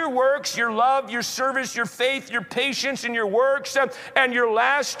 I know your works, your love, your service, your faith, your patience, and your works, and your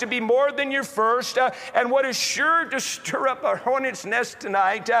last to be more than your first. And what is sure to stir up a hornet's nest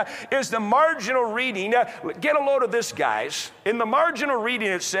tonight is the marginal reading. Get a load of this, guys. In the marginal reading,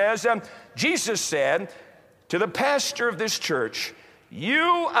 it says, Jesus said to the pastor of this church,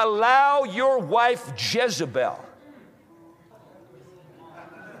 you allow your wife Jezebel,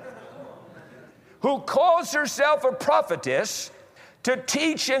 who calls herself a prophetess, to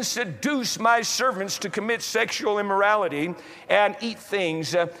teach and seduce my servants to commit sexual immorality and eat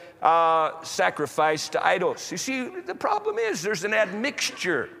things sacrificed to idols. You see, the problem is there's an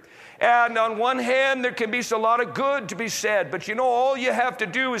admixture. And on one hand, there can be a lot of good to be said, but all you have to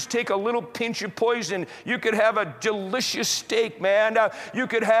do is take a little pinch of poison. You could have a delicious steak, man. You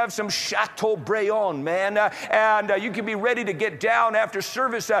could have some Chateaubriand, man. And you can be ready to get down after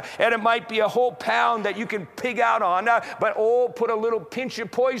service, and it might be a whole pound that you can pig out on. But put a little pinch of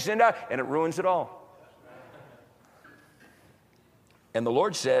poison, and it ruins it all. And the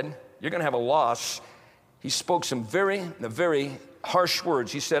Lord said, you're going to have a loss. He spoke some very harsh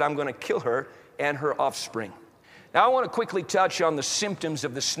words. He said, I'm going to kill her and her offspring. Now, I want to quickly touch on the symptoms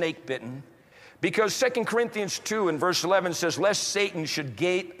of the snake bitten, because 2 Corinthians 2 and verse 11 says, lest Satan should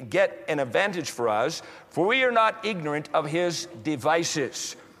get an advantage for us, for we are not ignorant of his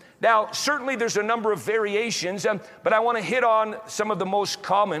devices. Now, certainly there's a number of variations, but I want to hit on some of the most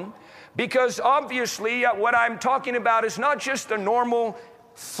common, because obviously what I'm talking about is not just the normal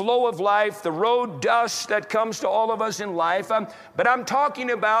flow of life, the road dust that comes to all of us in life, but I'm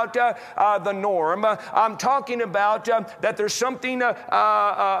talking about the norm. I'm talking about that there's something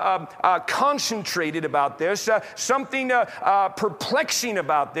concentrated about this, something perplexing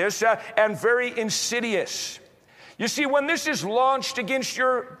about this, and very insidious. You see, when this is launched against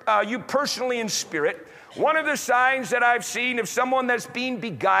you personally in spirit, one of the signs that I've seen of someone that's being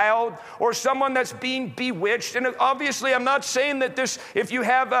beguiled or someone that's being bewitched, and obviously I'm not saying that if you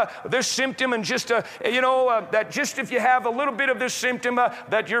have this symptom and that just if you have a little bit of this symptom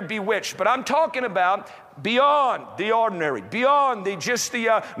that you're bewitched, but I'm talking about beyond the ordinary, beyond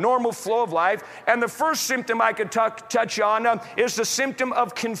the normal flow of life. And the first symptom I could touch on is the symptom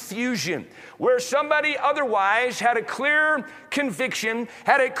of confusion, where somebody otherwise had a clear conviction,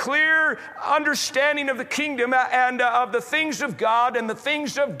 had a clear understanding of the kingdom and of the things of God and the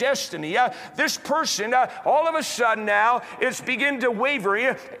things of destiny. This person, all of a sudden now, is beginning to waver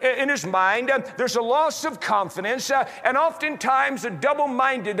in his mind. There's a loss of confidence, and oftentimes a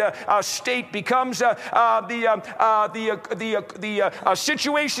double-minded state becomes the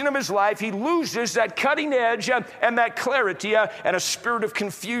situation of his life. He loses that cutting edge and that clarity, and a spirit of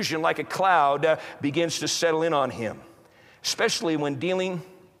confusion like a cloud begins to settle in on him, especially when dealing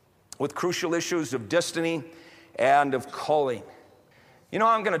with crucial issues of destiny and of calling. You know,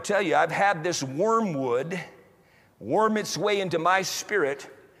 I'm going to tell you, I've had this wormwood worm its way into my spirit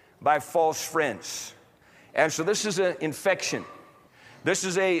by false friends. And so this is an infection. This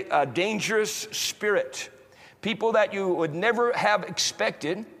is a dangerous spirit. People that you would never have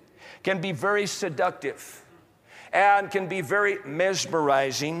expected can be very seductive and can be very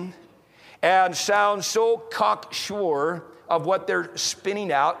mesmerizing and sound so cocksure of what they're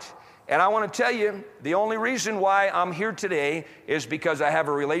spinning out. And I want to tell you, the only reason why I'm here today is because I have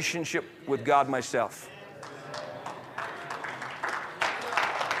a relationship with God myself.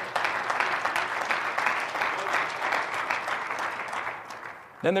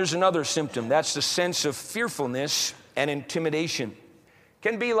 Then there's another symptom. That's the sense of fearfulness and intimidation. It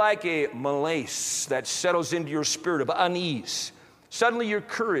can be like a malaise that settles into your spirit of unease. Suddenly your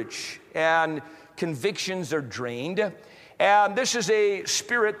courage and convictions are drained. And this is a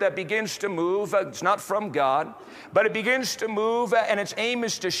spirit that begins to move. It's not from God, but it begins to move, and its aim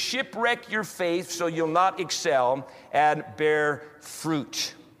is to shipwreck your faith so you'll not excel and bear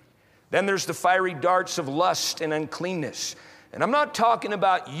fruit. Then there's the fiery darts of lust and uncleanness. And I'm not talking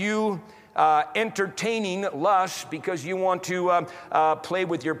about you entertaining lust because you want to play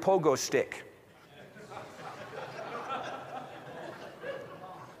with your pogo stick.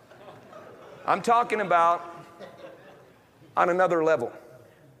 I'm talking about on another level.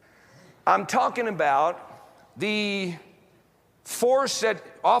 I'm talking about the force that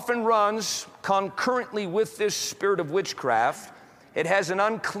often runs concurrently with this spirit of witchcraft. It has an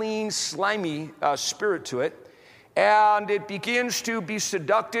unclean, slimy spirit to it. And it begins to be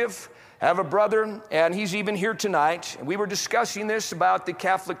seductive. I have a brother, and he's even here tonight. And we were discussing this about the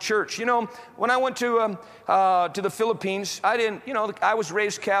Catholic Church. You know, when I went to the Philippines, I was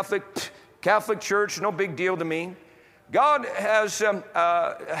raised Catholic. Catholic Church, no big deal to me. God has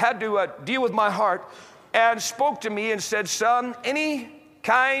had to deal with my heart and spoke to me and said, son, any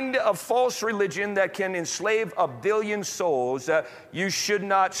kind of false religion that can enslave 1 billion souls, you should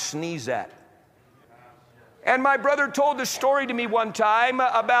not sneeze at. And my brother told this story to me one time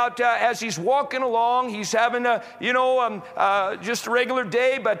about as he's walking along, he's having just a regular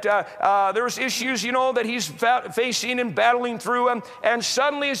day, but there was issues, that he's facing and battling through. And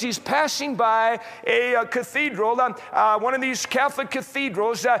suddenly as he's passing by a cathedral, one of these Catholic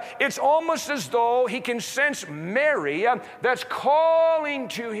cathedrals, it's almost as though he can sense Mary that's calling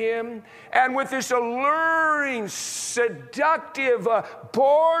to him, and with this alluring, seductive,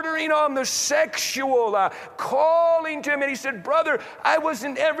 bordering on the sexual, calling to him. And he said, brother, I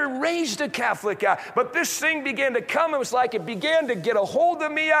wasn't ever raised a Catholic, but this thing began to come. It was like it began to get a hold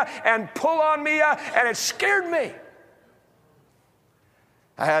of me and pull on me, and it scared me.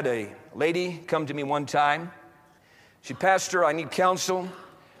 I had a lady come to me one time. She, pastor, I need counsel.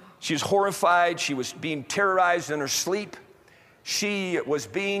 She was horrified. She was being terrorized in her sleep. She was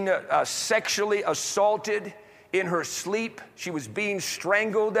being sexually assaulted in her sleep. She was being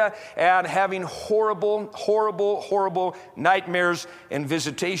strangled and having horrible, horrible, horrible nightmares and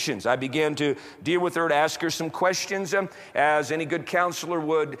visitations. I began to deal with her, to ask her some questions, as any good counselor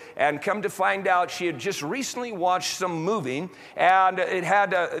would, and come to find out she had just recently watched some movie, and it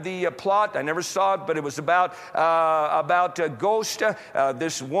had the plot. I never saw it, but it was about a ghost.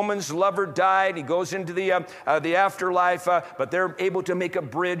 This woman's lover died. He goes into the afterlife, but they're able to make a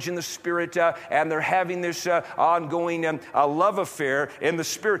bridge in the spirit, and they're having this ongoing love affair in the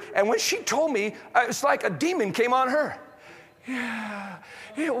spirit. And when she told me, it's like a demon came on her. Yeah,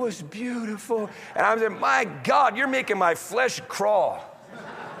 it was beautiful. And I was like, my God, you're making my flesh crawl.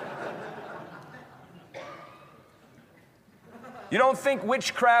 You don't think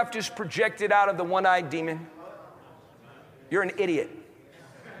witchcraft is projected out of the one-eyed demon? You're an idiot.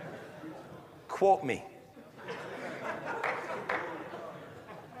 Quote me.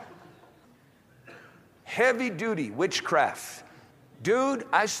 Heavy-duty witchcraft. Dude,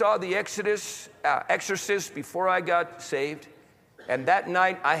 I saw The Exorcist before I got saved, and that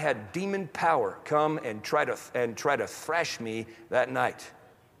night I had demon power come and try to thrash me that night.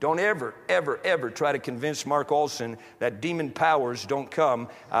 Don't ever, ever, ever try to convince Mark Olson that demon powers don't come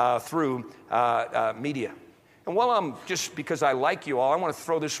through media. And while I'm, just because I like you all, I want to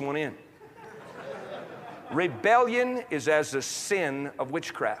throw this one in. Rebellion is as a sin of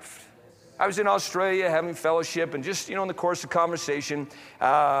witchcraft. I was in Australia having fellowship, and just, in the course of conversation,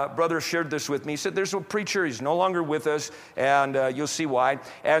 brother shared this with me. He said, there's a preacher, he's no longer with us, and you'll see why.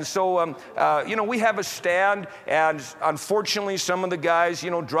 And so, we have a stand, and unfortunately, some of the guys,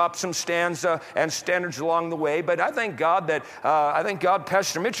 dropped some stands and standards along the way. But I thank God that,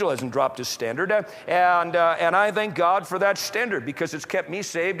 Pastor Mitchell hasn't dropped his standard, and I thank God for that standard, because it's kept me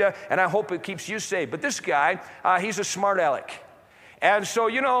saved, and I hope it keeps you saved. But this guy, he's a smart aleck. And so,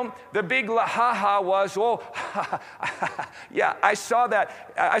 the big ha-ha was, yeah, I saw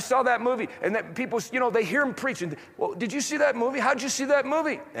that movie. And that people, they hear him preach. And, well, did you see that movie? How'd you see that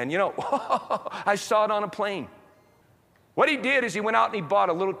movie? And, I saw it on a plane. What he did is he went out and he bought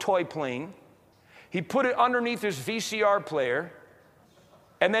a little toy plane. He put it underneath his VCR player.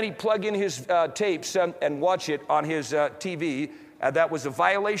 And then he plugged in his tapes and watch it on his TV. That was a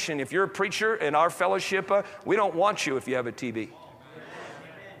violation. If you're a preacher in our fellowship, we don't want you if you have a TV.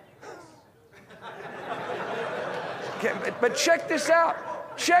 But check this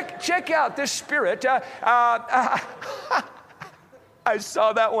out. Check out this spirit. I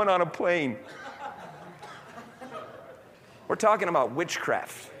saw that one on a plane. We're talking about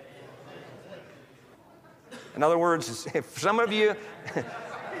witchcraft. In other words, if some of you,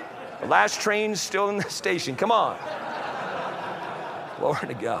 the last train's still in the station. Come on. Glory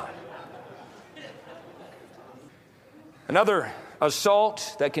to God. Another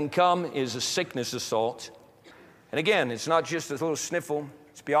assault that can come is a sickness assault. And again, it's not just a little sniffle.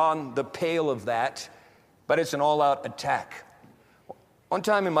 It's beyond the pale of that, but it's an all-out attack. One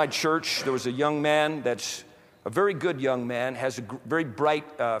time in my church, there was a young man that's a very good young man, has a very bright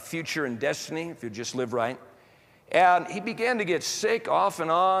future and destiny, if you just live right. And he began to get sick off and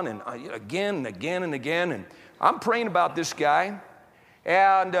on, and again and again and again. And I'm praying about this guy.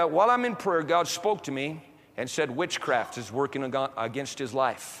 And while I'm in prayer, God spoke to me and said witchcraft is working against his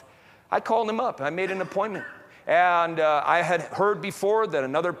life. I called him up. I made an appointment. And I had heard before that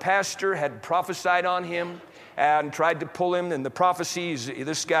another pastor had prophesied on him and tried to pull him. And the prophecies,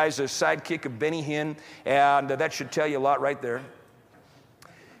 this guy's a sidekick of Benny Hinn, and that should tell you a lot right there.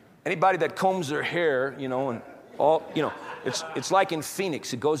 Anybody that combs their hair, and all, it's like in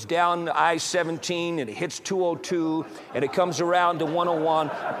Phoenix. It goes down I-17 and it hits 202 and it comes around to 101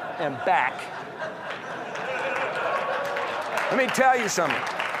 and back. Let me tell you something.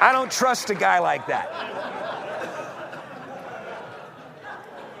 I don't trust a guy like that.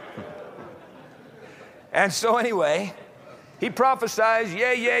 And so anyway, he prophesies,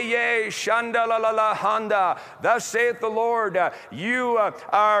 yea, shanda la la la handa. Thus saith the Lord, you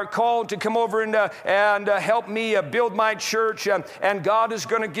are called to come over and help me build my church, and God is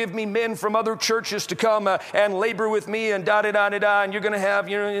going to give me men from other churches to come and labor with me, and da-da-da-da-da, and you're going to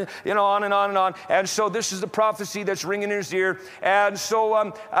have, on and on and on. And so this is the prophecy that's ringing in his ear. And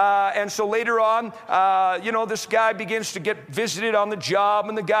so later on, this guy begins to get visited on the job,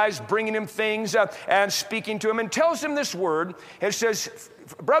 and the guy's bringing him things and speaking to him and tells him this word. It says,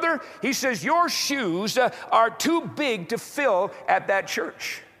 brother, he says, your shoes are too big to fill at that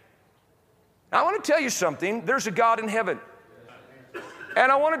church. Now, I want to tell you something. There's a God in heaven.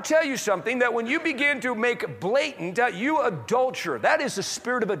 And I want to tell you something, that when you begin to make blatant, you adulterer, that is the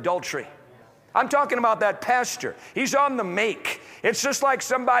spirit of adultery. I'm talking about that pastor. He's on the make. It's just like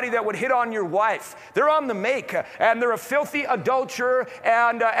somebody that would hit on your wife. They're on the make, and they're a filthy adulterer.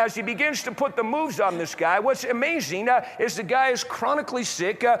 And as he begins to put the moves on this guy, what's amazing is the guy is chronically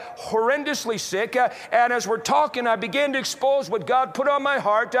sick, horrendously sick. And as we're talking, I begin to expose what God put on my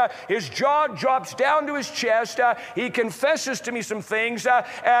heart. His jaw drops down to his chest. He confesses to me some things,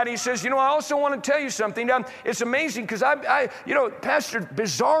 and he says, I also want to tell you something. It's amazing because Pastor,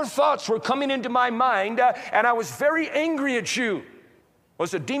 bizarre thoughts were coming into my mind, and I was very angry at you. It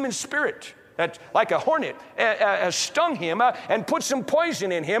was a demon spirit that, like a hornet, stung him and put some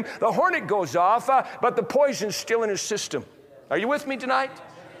poison in him. The hornet goes off, but the poison's still in his system. Are you with me tonight?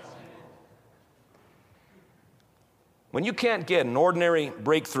 When you can't get an ordinary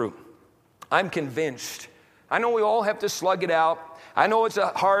breakthrough, I'm convinced. I know we all have to slug it out. I know it's a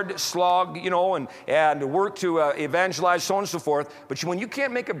hard slog, and work to evangelize, so on and so forth. But when you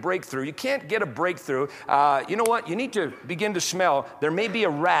can't make a breakthrough, you can't get a breakthrough, you know what? You need to begin to smell. There may be a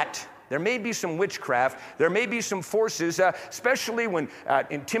rat. There may be some witchcraft. There may be some forces, especially when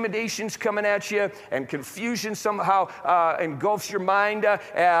intimidation's coming at you and confusion somehow engulfs your mind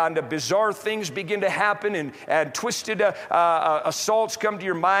and bizarre things begin to happen and twisted assaults come to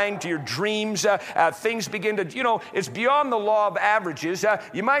your mind, to your dreams. Things begin to, it's beyond the law of averages.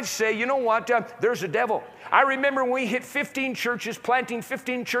 You might say, you know what? There's a devil. I remember when we hit 15 churches, planting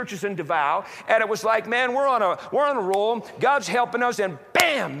 15 churches in Davao, and it was like, man, we're on a roll. God's helping us, and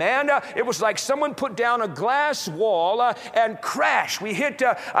bam, man, it was like someone put down a glass wall and crash. We hit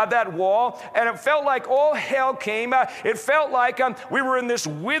that wall, and it felt like all hell came. It felt like we were in this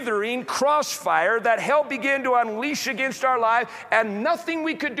withering crossfire that hell began to unleash against our life, and nothing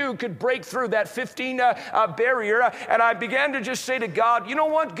we could do could break through that 15 barrier. And I began to just say to God, you know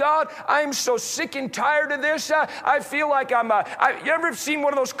what, God, I'm so sick and tired of this. I feel like you ever seen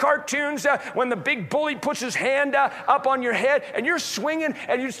one of those cartoons when the big bully puts his hand up on your head and you're swinging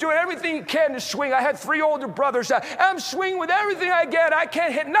and you're doing everything you can to swing? I had 3 older brothers. I'm swinging with everything I get. I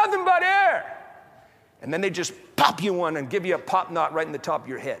can't hit nothing but air. And then they just pop you one and give you a pop knot right in the top of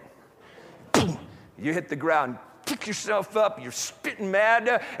your head. Boom. You hit the ground, pick yourself up, you're spitting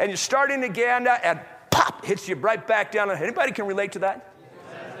mad, and you're starting again, and pop, hits you right back down. Anybody can relate to that?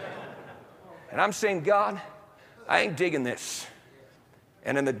 And I'm saying, God, I ain't digging this.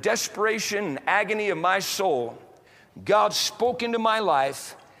 And in the desperation and agony of my soul, God spoke into my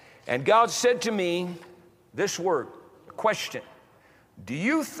life, and God said to me this word, question: do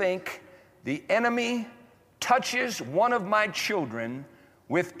you think the enemy touches one of my children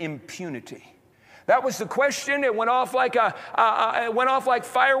with impunity? That was the question. It went off like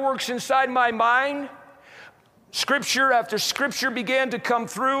fireworks inside my mind. Scripture after scripture began to come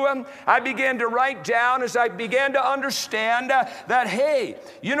through. I began to write down as I began to understand that, hey,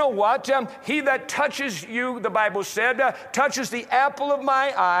 you know what? He that touches you, the Bible said, touches the apple of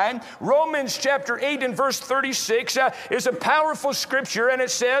my eye. Romans chapter 8 and verse 36 is a powerful scripture, and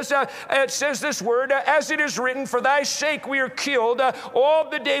it says this word, as it is written, for thy sake we are killed all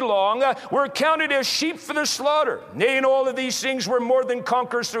the day long. We're counted as sheep for the slaughter. Nay, in all of these things we're more than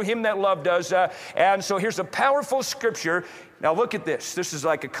conquerors through him that loved us. And so here's a powerful scripture. Now look at this. This is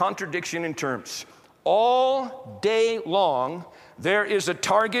like a contradiction in terms. All day long, there is a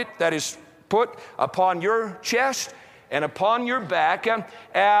target that is put upon your chest and upon your back.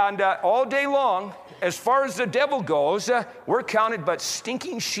 And all day long, as far as the devil goes, we're counted but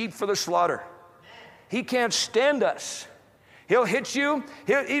stinking sheep for the slaughter. He can't stand us. He'll hit you.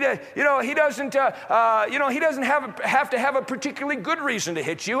 He doesn't have to have a particularly good reason to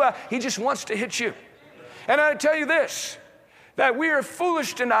hit you. He just wants to hit you. And I tell you this, that we are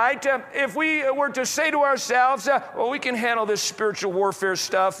foolish tonight if we were to say to ourselves, well, we can handle this spiritual warfare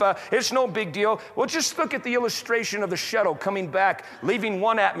stuff. It's no big deal. Well, just look at the illustration of the shuttle coming back, leaving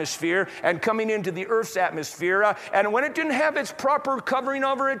one atmosphere and coming into the Earth's atmosphere. And when it didn't have its proper covering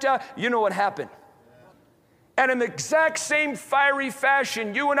over it, you know what happened. And in the exact same fiery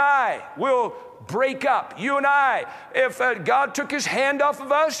fashion, you and I will break up. You and I, if God took his hand off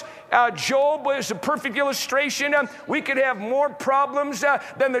of us, Job was a perfect illustration. We could have more problems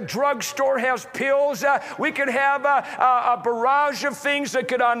than the drugstore has pills. We could have a barrage of things that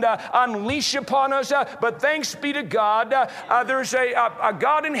could unleash upon us. But thanks be to God, there's a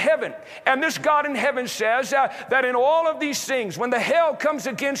God in heaven. And this God in heaven says that in all of these things, when the hell comes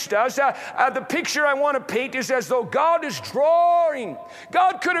against us, the picture I want to paint is as though God is drawing.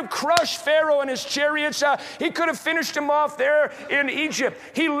 God could have crushed Pharaoh and his his chariots. He could have finished them off there in Egypt.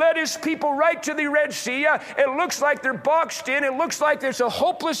 He led his people right to the Red Sea. It looks like they're boxed in. It looks like there's a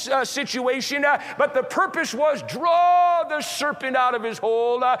hopeless situation. But the purpose was draw the serpent out of his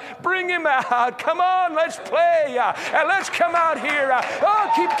hole. Bring him out. Come on, let's play. And let's come out here.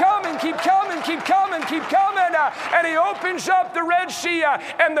 Keep coming, keep coming, keep coming, keep coming. And he opens up the Red Sea.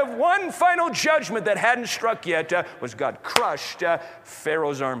 And the one final judgment that hadn't struck yet was God crushed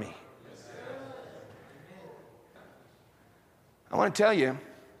Pharaoh's army. I want to tell you,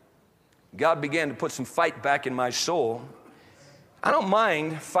 God began to put some fight back in my soul. I don't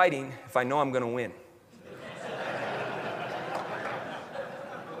mind fighting if I know I'm going to win.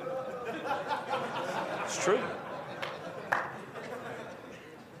 It's true.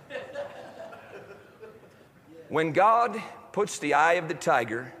 When God puts the eye of the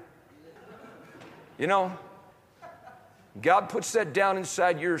tiger, you know, God puts that down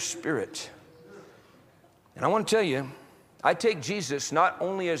inside your spirit. And I want to tell you, I take Jesus not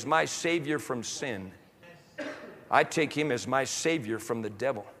only as my Savior from sin, I take him as my Savior from the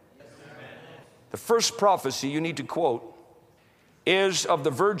devil. The first prophecy you need to quote is of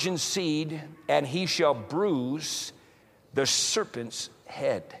the virgin seed, and he shall bruise the serpent's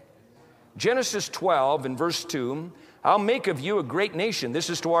head. Genesis 12 and verse 2, I'll make of you a great nation. This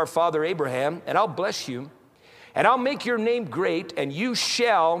is to our father Abraham, and I'll bless you. And I'll make your name great, and you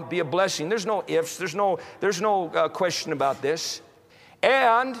shall be a blessing. There's no ifs. There's no question about this.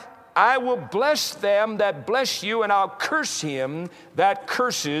 And I will bless them that bless you, and I'll curse him that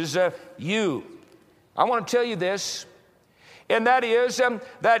curses you. I want to tell you this, and that is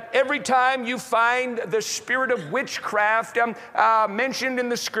that every time you find the spirit of witchcraft mentioned in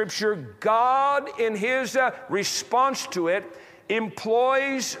the Scripture, God, in his response to it,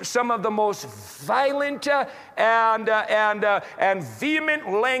 employs some of the most violent and vehement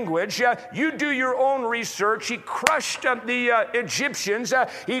language. You do your own research. He crushed the Egyptians.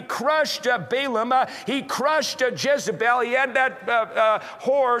 He crushed Balaam. He crushed Jezebel. He had that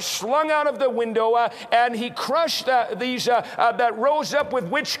whore slung out of the window, and he crushed these that rose up with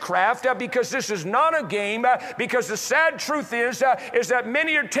witchcraft, because this is not a game, because the sad truth is that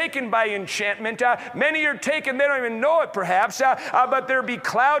many are taken by enchantment. Many are taken, they don't even know it perhaps, but they're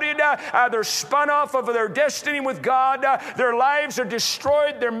beclouded. They're spun off of their destiny with God. Their lives are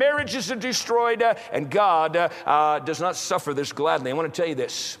destroyed. Their marriages are destroyed. And God does not suffer this gladly. I want to tell you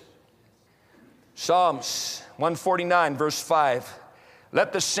this. Psalms 149 verse 5.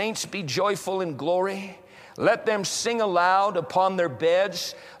 Let the saints be joyful in glory. Let them sing aloud upon their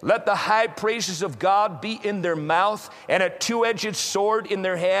beds. Let the high praises of God be in their mouth and a two-edged sword in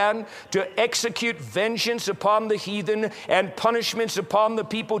their hand, to execute vengeance upon the heathen and punishments upon the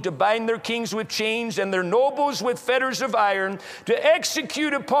people, to bind their kings with chains and their nobles with fetters of iron, to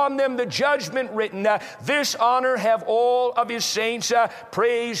execute upon them the judgment written. This honor have all of his saints.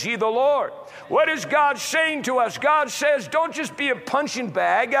 Praise ye the Lord. What is God saying to us? God says, don't just be a punching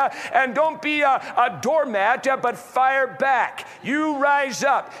bag and don't be a doormat, but fire back. You rise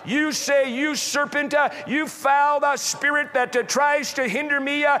up. You say, you serpent, you foul spirit that tries to hinder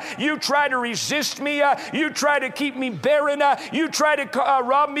me. You try to resist me. You try to keep me barren. You try to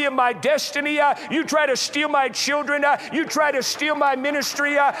rob me of my destiny. You try to steal my children. You try to steal my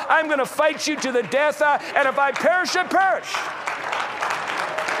ministry. I'm going to fight you to the death. And if I perish, I perish.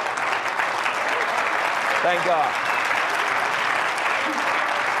 Thank God.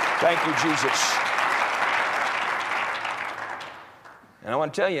 Thank you, Jesus. And I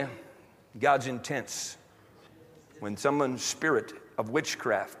want to tell you, God's intense. When someone's spirit of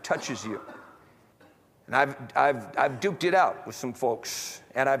witchcraft touches you, and I've duked it out with some folks,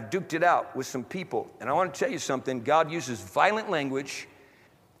 and I've duked it out with some people, and I want to tell you something. God uses violent language.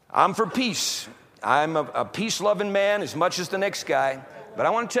 I'm for peace. I'm a peace-loving man as much as the next guy, but I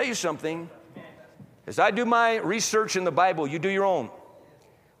want to tell you something. As I do my research in the Bible, you do your own.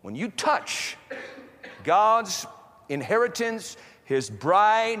 When you touch God's inheritance, his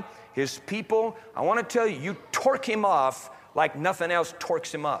bride, his people, I want to tell you, you torque him off like nothing else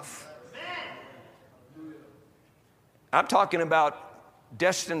torques him off. I'm talking about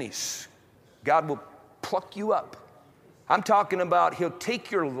destinies. God will pluck you up. I'm talking about he'll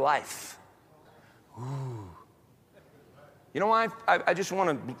take your life. Ooh. You know why? I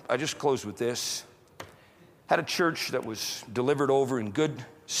just close with this. Had a church that was delivered over in good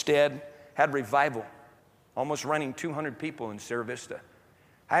stead, had revival, almost running 200 people in Sierra Vista.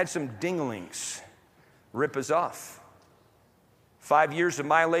 I had some dinglings rip us off. 5 years of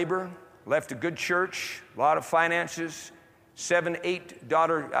my labor, left a good church, a lot of finances,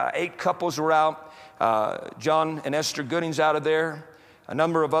 8 couples were out. John and Esther Gooding's out of there. a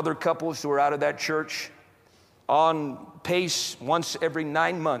number of other couples who were out of that church, on pace once every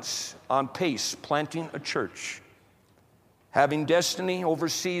 9 months, on pace, planting a church. Having Destiny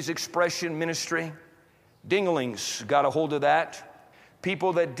overseas expression ministry. Dinglings got a hold of that.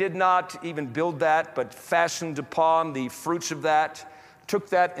 People that did not even build that, but fastened upon the fruits of that, took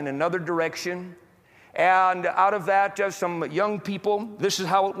that in another direction. And out of that, some young people, this is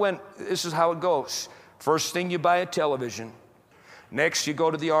how it went, this is how it goes. First thing, you buy a television. Next, you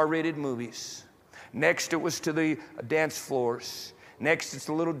go to the R-rated movies. Next, it was to the dance floors. Next, it's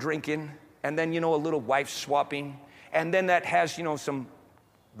a little drinking. And then, a little wife swapping. And then that has, some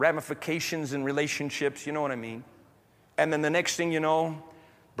ramifications in relationships, you know what I mean? And then the next thing you know,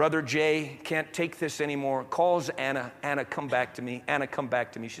 Brother Jay can't take this anymore, calls Anna. Anna, come back to me. Anna, come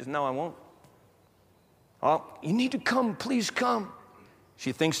back to me. She says, no, I won't. Oh, you need to come. Please come.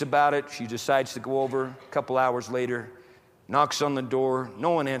 She thinks about it. She decides to go over. A couple hours later, knocks on the door.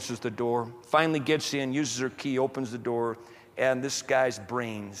 No one answers the door. Finally gets in, uses her key, opens the door, and this guy's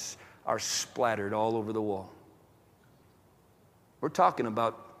brains are splattered all over the wall. We're talking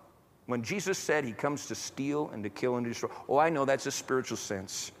about when Jesus said he comes to steal and to kill and to destroy. Oh, I know that's a spiritual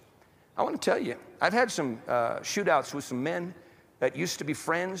sense. I want to tell you, I've had some shootouts with some men that used to be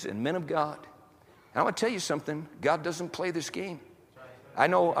friends and men of God. And I want to tell you something. God doesn't play this game. I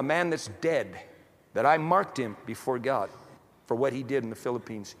know a man that's dead, that I marked him before God for what he did in the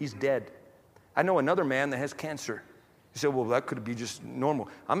Philippines. He's dead. I know another man that has cancer. You say, well, that could be just normal.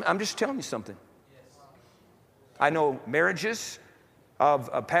 I'm just telling you something. I know marriages of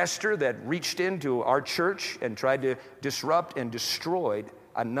a pastor that reached into our church and tried to disrupt and destroyed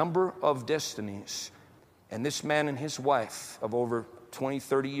a number of destinies. And this man and his wife of over 20,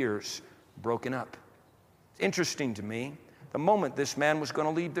 30 years broken up. It's interesting to me, the moment this man was going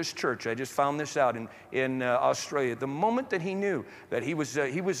to leave this church, I just found this out in Australia, the moment that he knew that he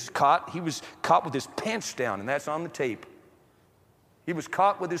was caught with his pants down, and that's on the tape. He was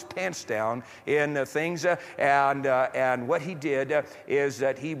caught with his pants down in things, and what he did is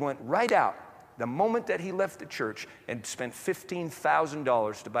that he went right out the moment that he left the church and spent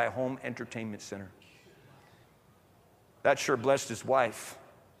 $15,000 to buy a home entertainment center. That sure blessed his wife.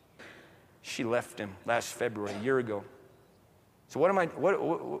 She left him last February, a year ago. So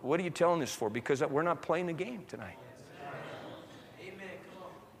what are you telling this for? Because we're not playing the game tonight. Amen. Come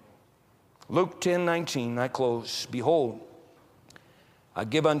on. Luke 10:19, I close. Behold, I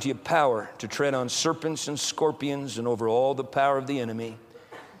give unto you power to tread on serpents and scorpions and over all the power of the enemy,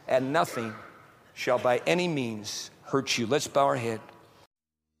 and nothing shall by any means hurt you. Let's bow our head.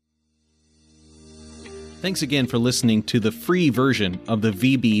 Thanks again for listening to the free version of the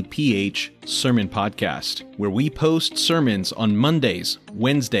VBPH Sermon Podcast, where we post sermons on Mondays,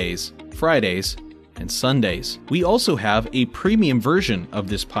 Wednesdays, Fridays, and Sundays. We also have a premium version of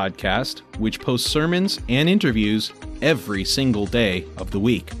this podcast, which posts sermons and interviews every single day of the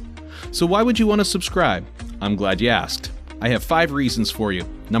week. So why would you want to subscribe? I'm glad you asked. I have 5 reasons for you.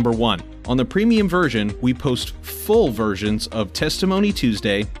 Number 1, on the premium version, we post full versions of Testimony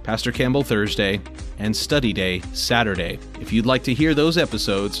Tuesday, Pastor Campbell Thursday, and Study Day Saturday. If you'd like to hear those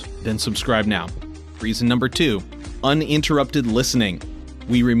episodes, then subscribe now. Reason number 2, uninterrupted listening.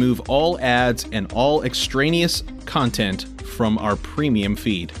 We remove all ads and all extraneous content from our premium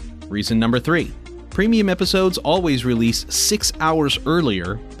feed. Reason number 3, premium episodes always release 6 hours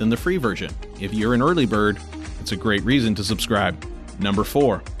earlier than the free version. If you're an early bird, it's a great reason to subscribe. Number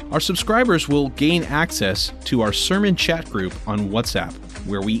 4, our subscribers will gain access to our sermon chat group on WhatsApp,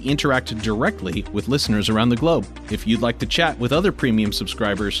 where we interact directly with listeners around the globe. If you'd like to chat with other premium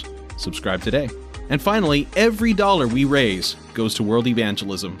subscribers, subscribe today. And finally, every dollar we raise goes to world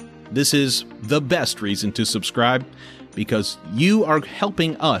evangelism. This is the best reason to subscribe, because you are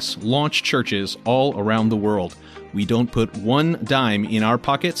helping us launch churches all around the world. We don't put one dime in our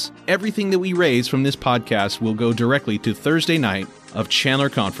pockets. Everything that we raise from this podcast will go directly to Thursday night of Chandler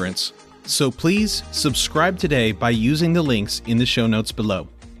Conference. So please subscribe today by using the links in the show notes below.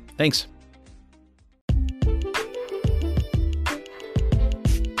 Thanks.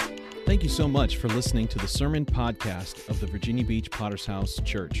 Thank you so much for listening to the Sermon Podcast of the Virginia Beach Potter's House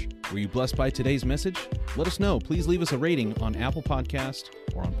Church. Were you blessed by today's message? Let us know. Please leave us a rating on Apple Podcast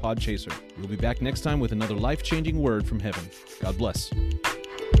or on Podchaser. We'll be back next time with another life-changing word from heaven. God bless.